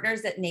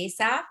partners at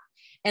NASAF.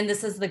 And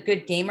this is the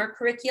Good Gamer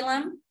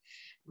curriculum.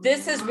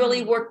 This has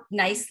really worked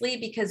nicely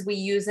because we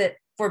use it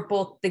for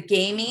both the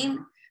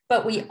gaming,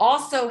 but we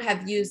also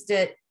have used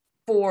it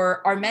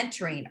for our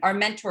mentoring. Our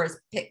mentors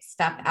pick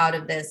stuff out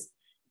of this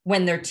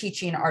when they're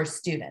teaching our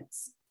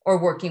students or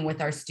working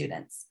with our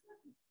students.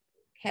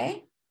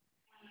 Okay.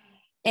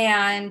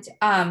 And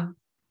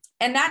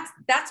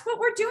that's what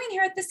we're doing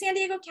here at the San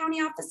Diego County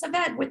Office of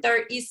Ed with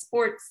our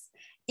esports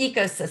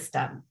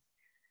ecosystem.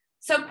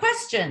 So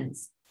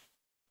questions?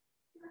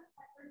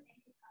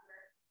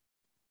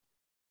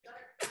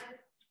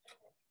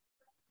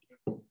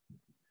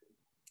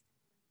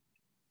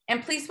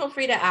 And please feel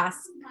free to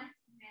ask.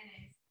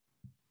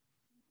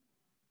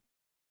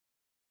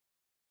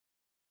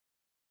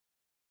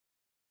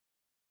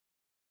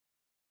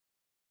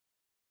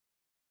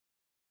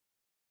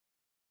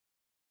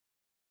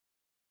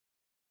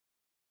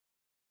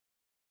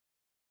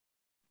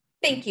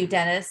 Thank you,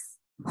 Dennis.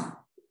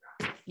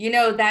 You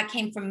know, that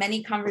came from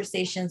many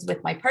conversations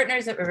with my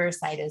partners at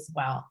Riverside as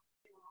well.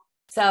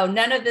 So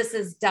none of this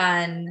is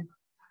done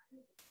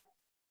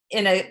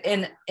in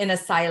a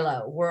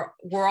silo.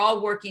 We're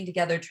all working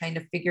together trying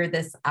to figure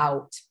this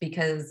out,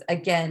 because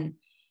again,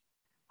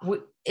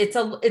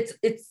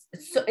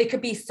 it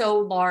could be so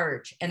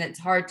large and it's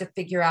hard to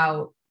figure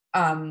out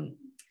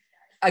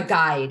a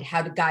guide,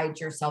 how to guide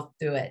yourself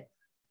through it.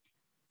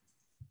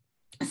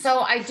 So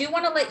I do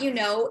want to let you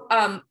know,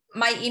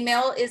 my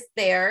email is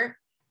there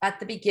at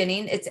the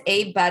beginning. It's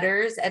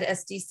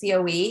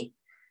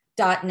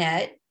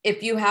abutters@sdcoe.net.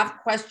 If you have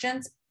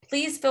questions,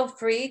 please feel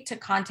free to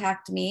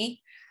contact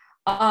me.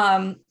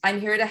 I'm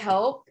here to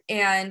help.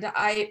 And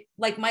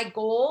my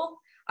goal,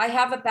 I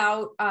have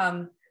about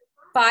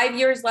 5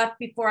 years left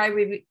before I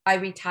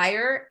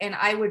retire. And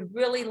I would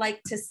really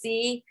like to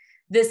see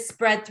this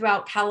spread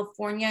throughout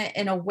California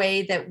in a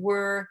way that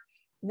we're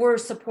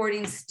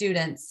supporting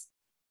students,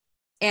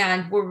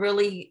 and we're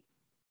really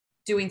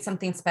doing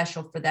something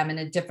special for them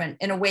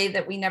in a way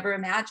that we never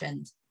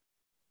imagined.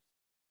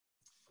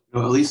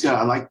 Well, Alicia,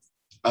 I like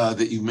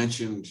that you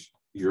mentioned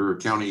your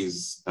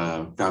county's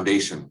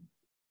foundation.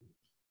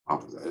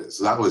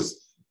 So that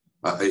was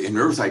in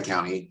Riverside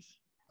County.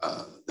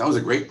 That was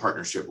a great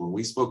partnership when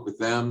we spoke with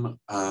them.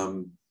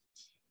 And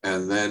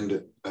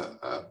then,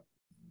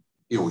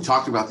 we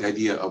talked about the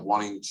idea of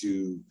wanting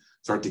to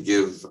start to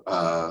give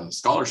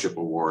scholarship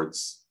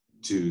awards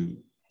to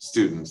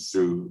students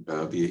through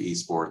via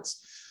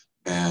esports.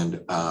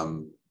 And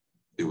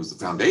it was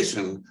the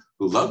foundation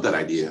who loved that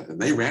idea, and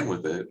they ran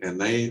with it. And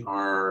they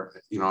are,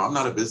 I'm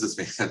not a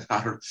businessman.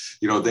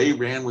 They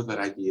ran with that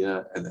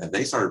idea, and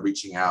they started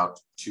reaching out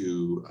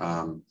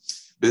to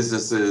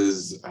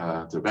businesses,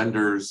 to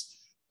vendors,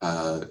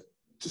 to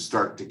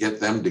start to get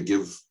them to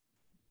give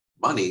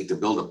money to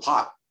build a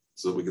pot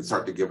so that we can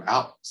start to give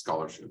out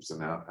scholarships.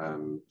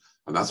 And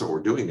that's what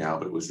we're doing now.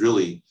 But it was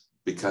really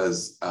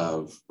because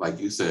of, like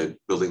you said,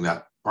 building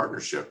that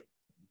partnership.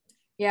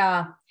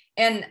 Yeah.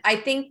 And I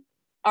think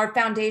our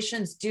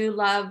foundations do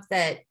love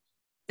that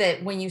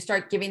when you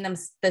start giving them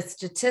the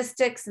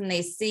statistics and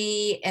they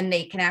see and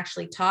they can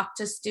actually talk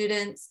to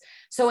students.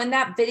 So in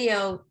that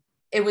video,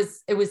 it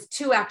was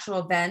 2 actual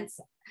events.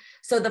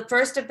 So the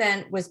first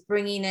event was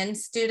bringing in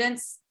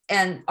students,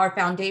 and our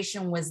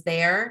foundation was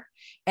there,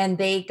 and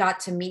they got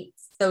to meet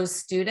those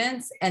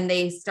students and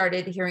they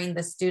started hearing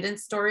the student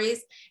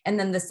stories. And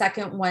then the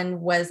second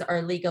one was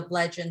our League of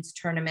Legends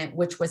tournament,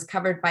 which was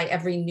covered by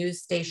every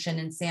news station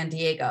in San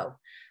Diego,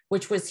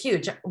 which was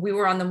huge. We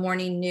were on the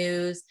morning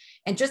news,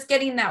 and just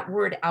getting that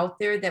word out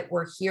there that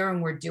we're here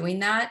and we're doing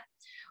that.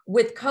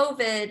 With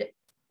COVID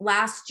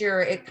last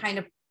year, it kind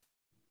of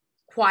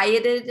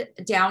quieted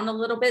down a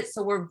little bit.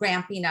 So we're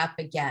ramping up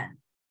again.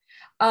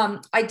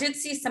 I did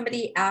see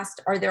somebody asked,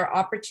 are there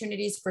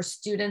opportunities for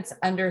students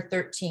under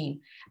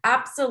 13?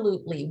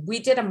 Absolutely.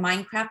 We did a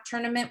Minecraft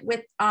tournament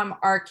with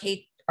our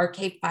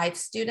K5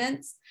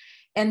 students,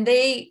 and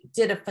they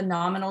did a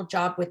phenomenal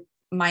job with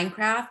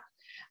Minecraft.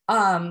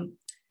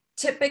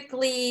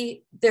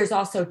 Typically, there's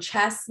also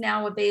chess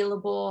now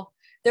available.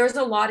 There's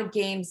a lot of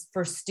games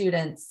for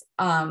students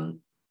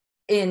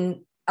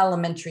in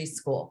elementary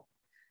school.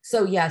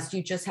 So yes,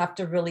 you just have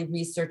to really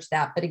research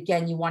that. But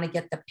again, you want to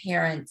get the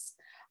parents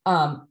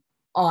on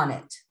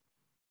it.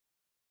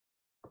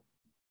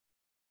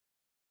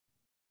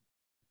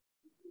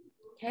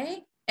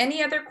 Okay,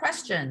 any other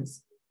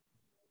questions?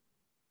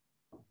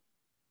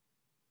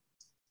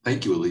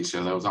 Thank you,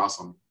 Alicia. That was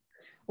awesome.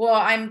 Well,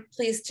 I'm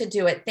pleased to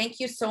do it. Thank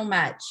you so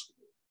much.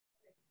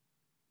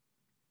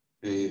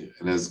 Okay.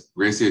 And as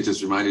Gracia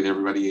just reminded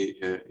everybody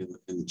in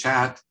the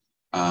chat,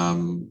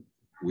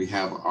 we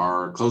have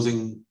our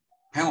closing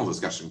panel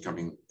discussion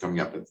coming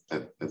up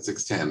at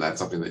 6:10. That's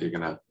something that you're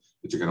gonna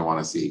want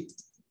to see.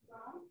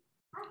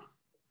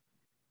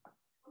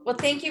 Well,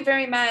 thank you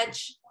very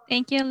much.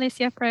 Thank you,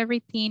 Alicia, for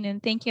everything,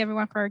 and thank you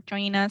everyone for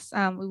joining us.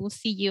 We will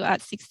see you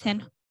at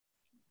 6:10.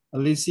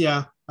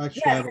 Alicia,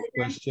 actually, Yes, I have a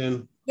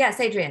question. Yes,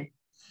 Adrian.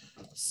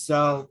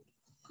 So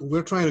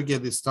we're trying to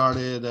get this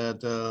started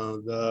at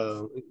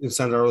in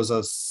Santa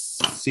Rosa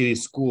City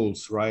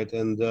Schools, right?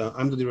 And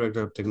I'm the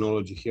director of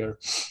technology here.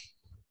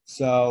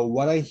 So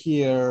what I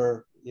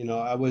hear,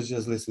 I was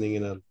just listening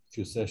in a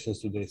few sessions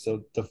today.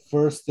 So the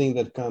first thing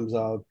that comes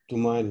out to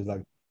mind is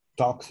like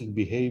toxic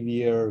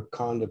behavior,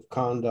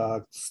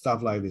 conduct,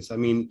 stuff like this. I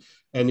mean,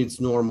 and it's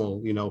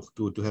normal,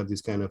 to have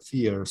this kind of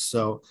fear.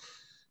 So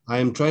I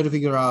am trying to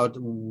figure out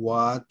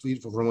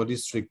from a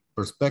district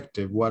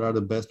perspective, what are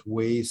the best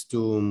ways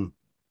to,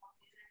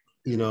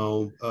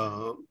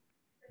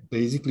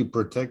 basically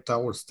protect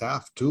our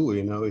staff too,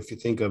 if you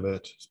think of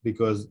it,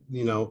 because,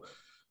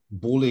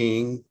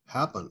 bullying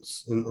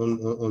happens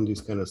on these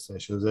kind of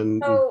sessions.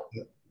 And so,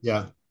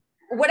 yeah.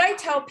 What I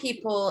tell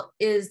people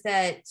is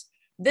that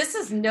this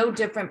is no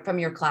different from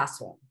your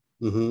classroom.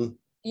 Mm-hmm.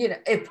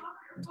 If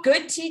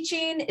good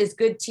teaching is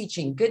good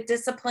teaching, good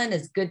discipline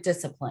is good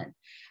discipline.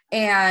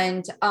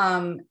 And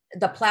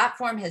the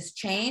platform has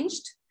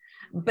changed,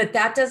 but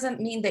that doesn't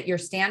mean that your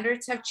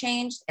standards have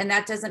changed. And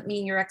that doesn't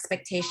mean your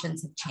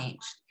expectations have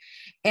changed.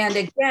 And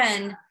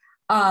again,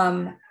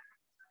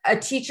 a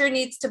teacher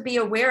needs to be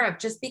aware of,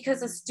 just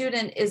because a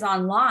student is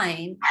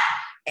online,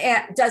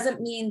 it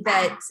doesn't mean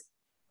that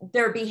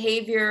their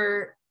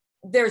behavior,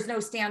 there's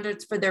no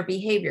standards for their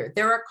behavior.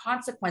 There are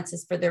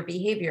consequences for their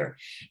behavior.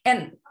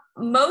 And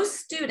most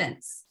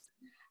students,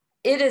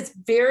 it is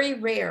very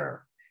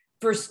rare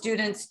for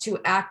students to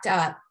act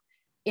up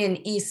in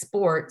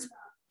esports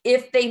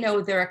if they know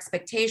their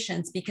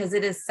expectations, because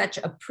it is such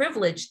a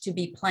privilege to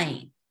be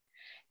playing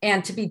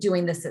and to be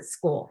doing this at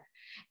school.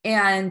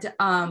 And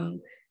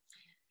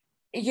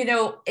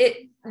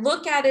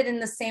look at it in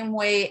the same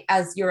way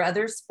as your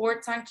other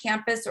sports on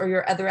campus or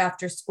your other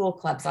after school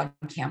clubs on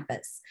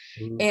campus.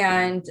 Mm-hmm.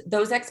 And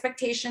those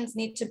expectations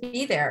need to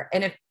be there.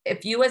 And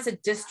if you as a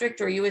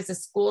district or you as a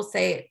school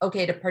say,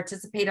 okay, to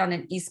participate on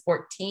an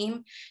esport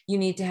team, you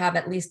need to have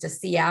at least a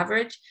C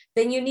average,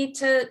 then you need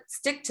to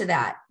stick to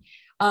that.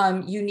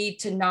 You need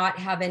to not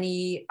have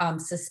any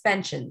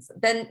suspensions.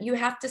 Then you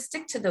have to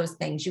stick to those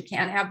things. You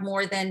can't have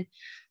more than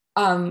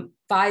 5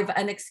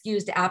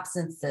 unexcused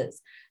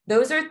absences.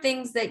 Those are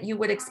things that you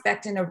would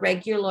expect in a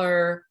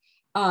regular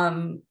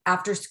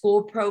after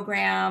school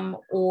program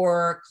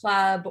or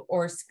club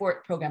or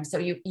sport program. So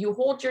you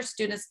hold your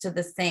students to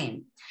the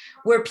same.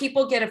 Where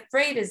people get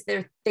afraid is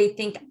they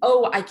think,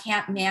 oh, I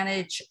can't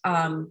manage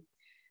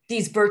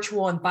these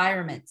virtual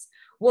environments.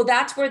 Well,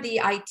 that's where the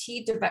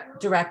IT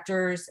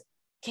directors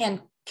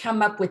can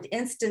come up with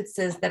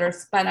instances that are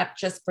spun up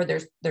just for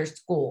their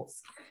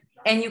schools.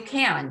 And you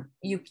can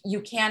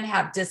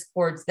have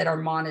Discords that are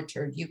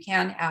monitored. You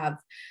can have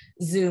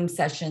Zoom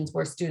sessions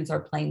where students are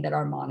playing that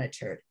are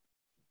monitored.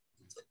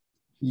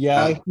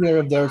 Yeah, I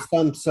hear there's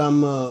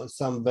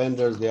some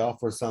vendors, they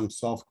offer some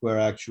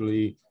software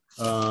actually,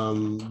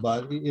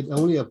 but it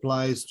only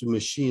applies to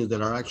machines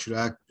that are actually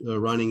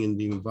running in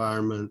the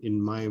environment,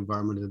 in my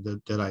environment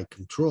that I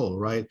control,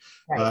 right?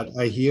 But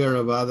I hear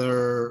of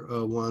other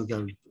ones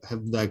that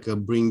have like a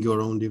bring your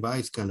own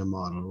device kind of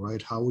model,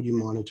 right? How would you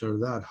monitor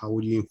that? How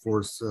would you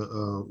enforce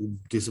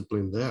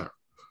discipline there?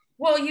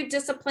 Well, you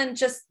discipline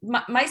just,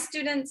 my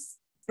students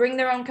bring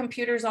their own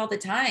computers all the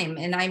time,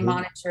 and I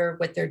monitor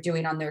what they're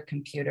doing on their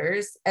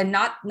computers and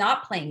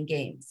not playing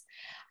games.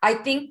 I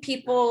think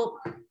people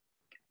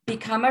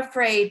become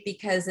afraid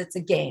because it's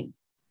a game,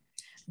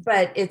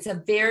 but it's a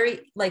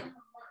very, like,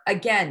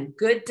 again,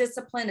 good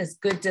discipline is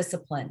good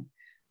discipline.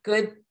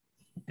 Teachers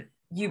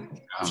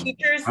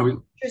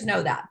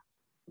know that.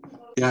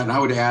 Yeah, and I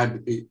would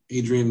add,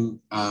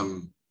 Adrian,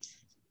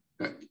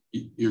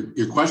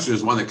 your question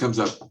is one that comes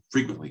up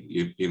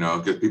frequently, you know,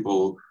 because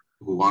people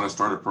who want to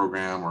start a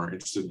program or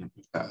interested in,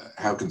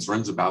 have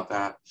concerns about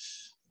that.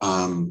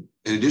 In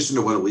addition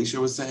to what Alicia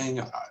was saying,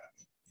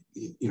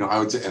 you know, I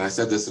would say, and I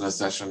said this in a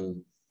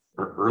session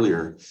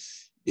earlier,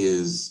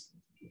 is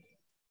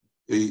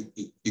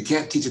you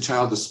can't teach a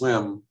child to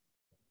swim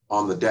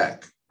on the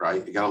deck,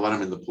 right? You got to let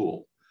them in the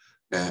pool.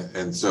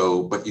 And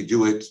so, but you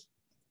do it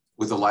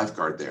with a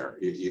lifeguard there.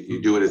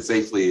 You do it as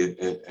safely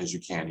as you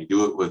can. You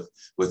do it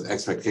with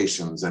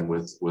expectations and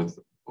with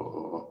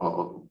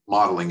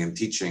modeling and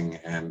teaching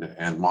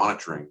and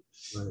monitoring.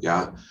 Right.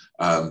 Yeah.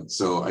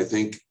 So I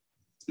think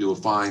you'll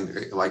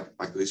find, like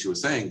Alicia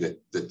was saying,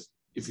 that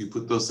if you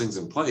put those things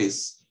in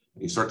place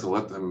and you start to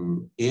let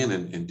them in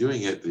and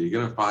doing it, that you're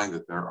going to find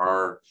that there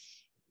are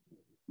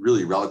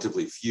really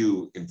relatively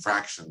few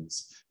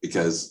infractions,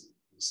 because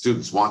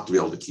students want to be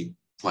able to keep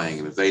playing.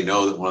 And if they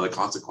know that one of the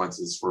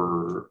consequences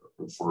for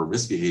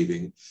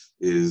misbehaving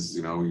is,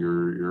 you know,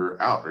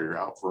 you're out, or you're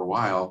out for a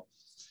while.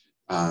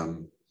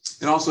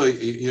 And also,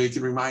 you know, you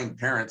can remind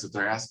parents, if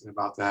they're asking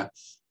about that,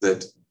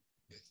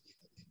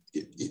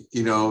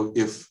 you know,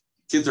 if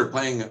kids are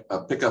playing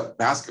a pickup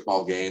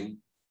basketball game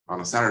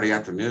on a Saturday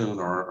afternoon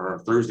or a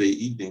Thursday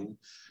evening,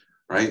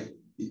 right?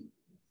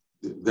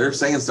 They're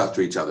saying stuff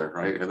to each other,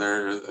 right? And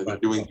they're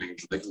doing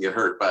things, they can get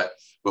hurt. But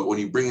when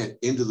you bring it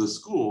into the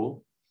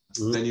school,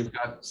 then you've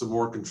got some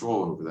more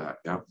control over that.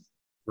 Yeah.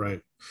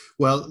 Right.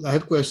 Well, I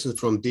had questions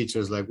from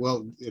teachers like,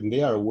 well, and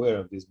they are aware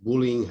of this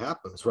bullying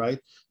happens, right?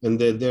 And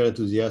they're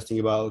enthusiastic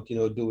about, you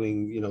know,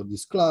 doing, you know,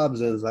 these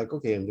clubs, and it's like,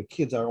 okay, and the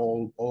kids are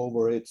all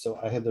over it. So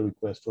I had the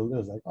request from them.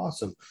 It's like,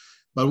 awesome.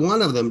 But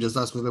one of them just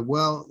asked me, like,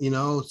 well, you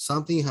know,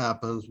 something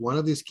happens. One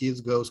of these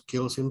kids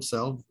kills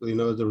himself, you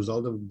know, as a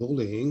result of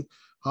bullying.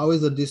 How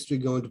is the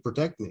district going to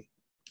protect me?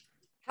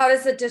 How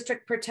does the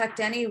district protect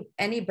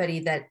anybody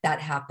that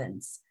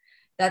happens?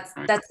 That's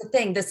the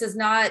thing. This is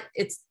not,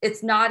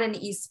 it's not an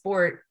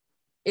esport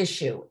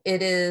issue.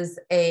 It is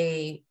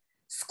a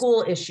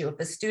school issue. If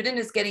a student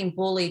is getting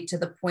bullied to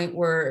the point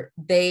where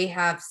they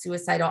have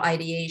suicidal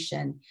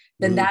ideation,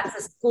 then that's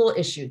a school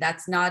issue.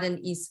 That's not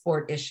an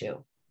esport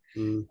issue.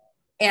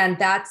 And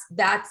that's,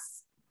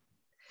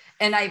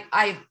 and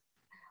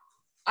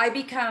I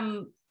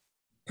become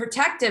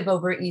protective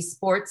over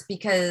esports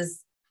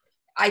because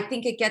I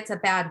think it gets a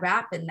bad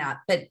rap in that.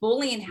 But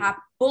bullying's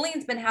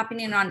been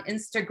happening on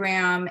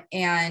Instagram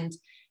and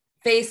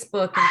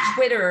Facebook and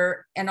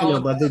Twitter and all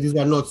of that. But these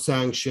are not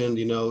sanctioned,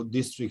 you know,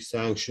 district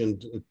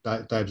sanctioned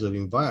types of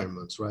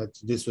environments, right?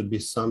 This would be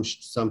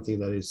something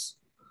that is.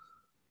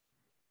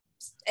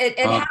 It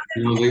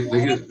you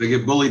know, they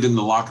get bullied in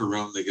the locker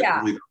room. They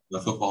get bullied on the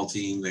football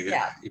team. They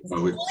get, you know,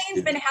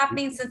 bullying's been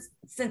happening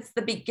since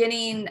the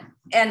beginning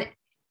and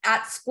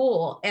at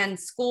school, and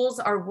schools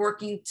are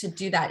working to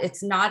do that.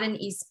 It's not an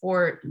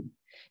esport.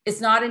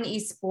 It's not an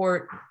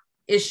esport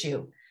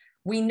issue.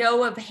 We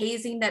know of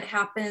hazing that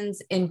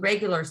happens in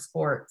regular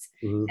sports,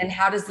 and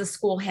how does the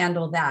school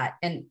handle that?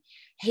 And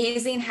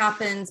hazing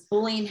happens,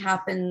 bullying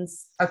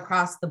happens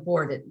across the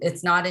board.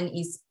 It's not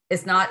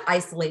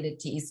isolated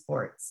to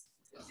esports.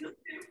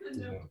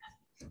 Yeah.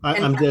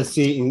 I'm just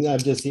seeing,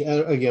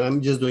 again,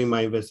 I'm just doing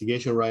my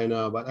investigation right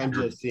now, but I'm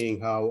just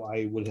seeing how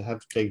I would have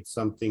to take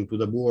something to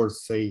the board,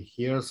 say,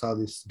 here's how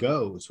this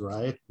goes,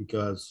 right?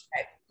 Because,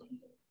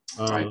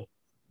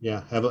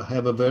 yeah,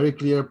 have a very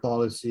clear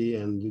policy,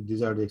 and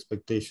these are the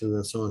expectations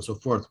and so on and so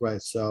forth,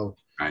 right? So,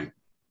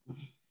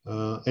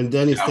 And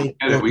Dennis, Yeah, thank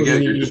we you for get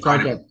putting you're me in just trying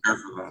to contact.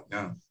 prepare for that.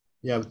 Yeah.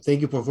 Yeah,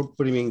 thank you for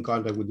putting me in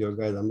contact with your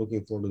guys. I'm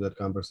looking forward to that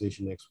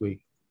conversation next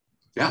week.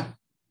 Yeah.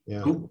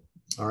 Yeah. Cool.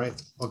 All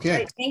right. Okay.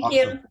 Right, thank Awesome.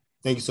 you.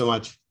 Thank you so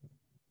much.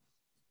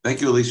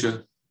 Thank you,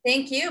 Alicia.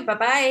 Thank you.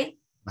 Bye-bye.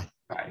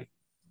 Bye.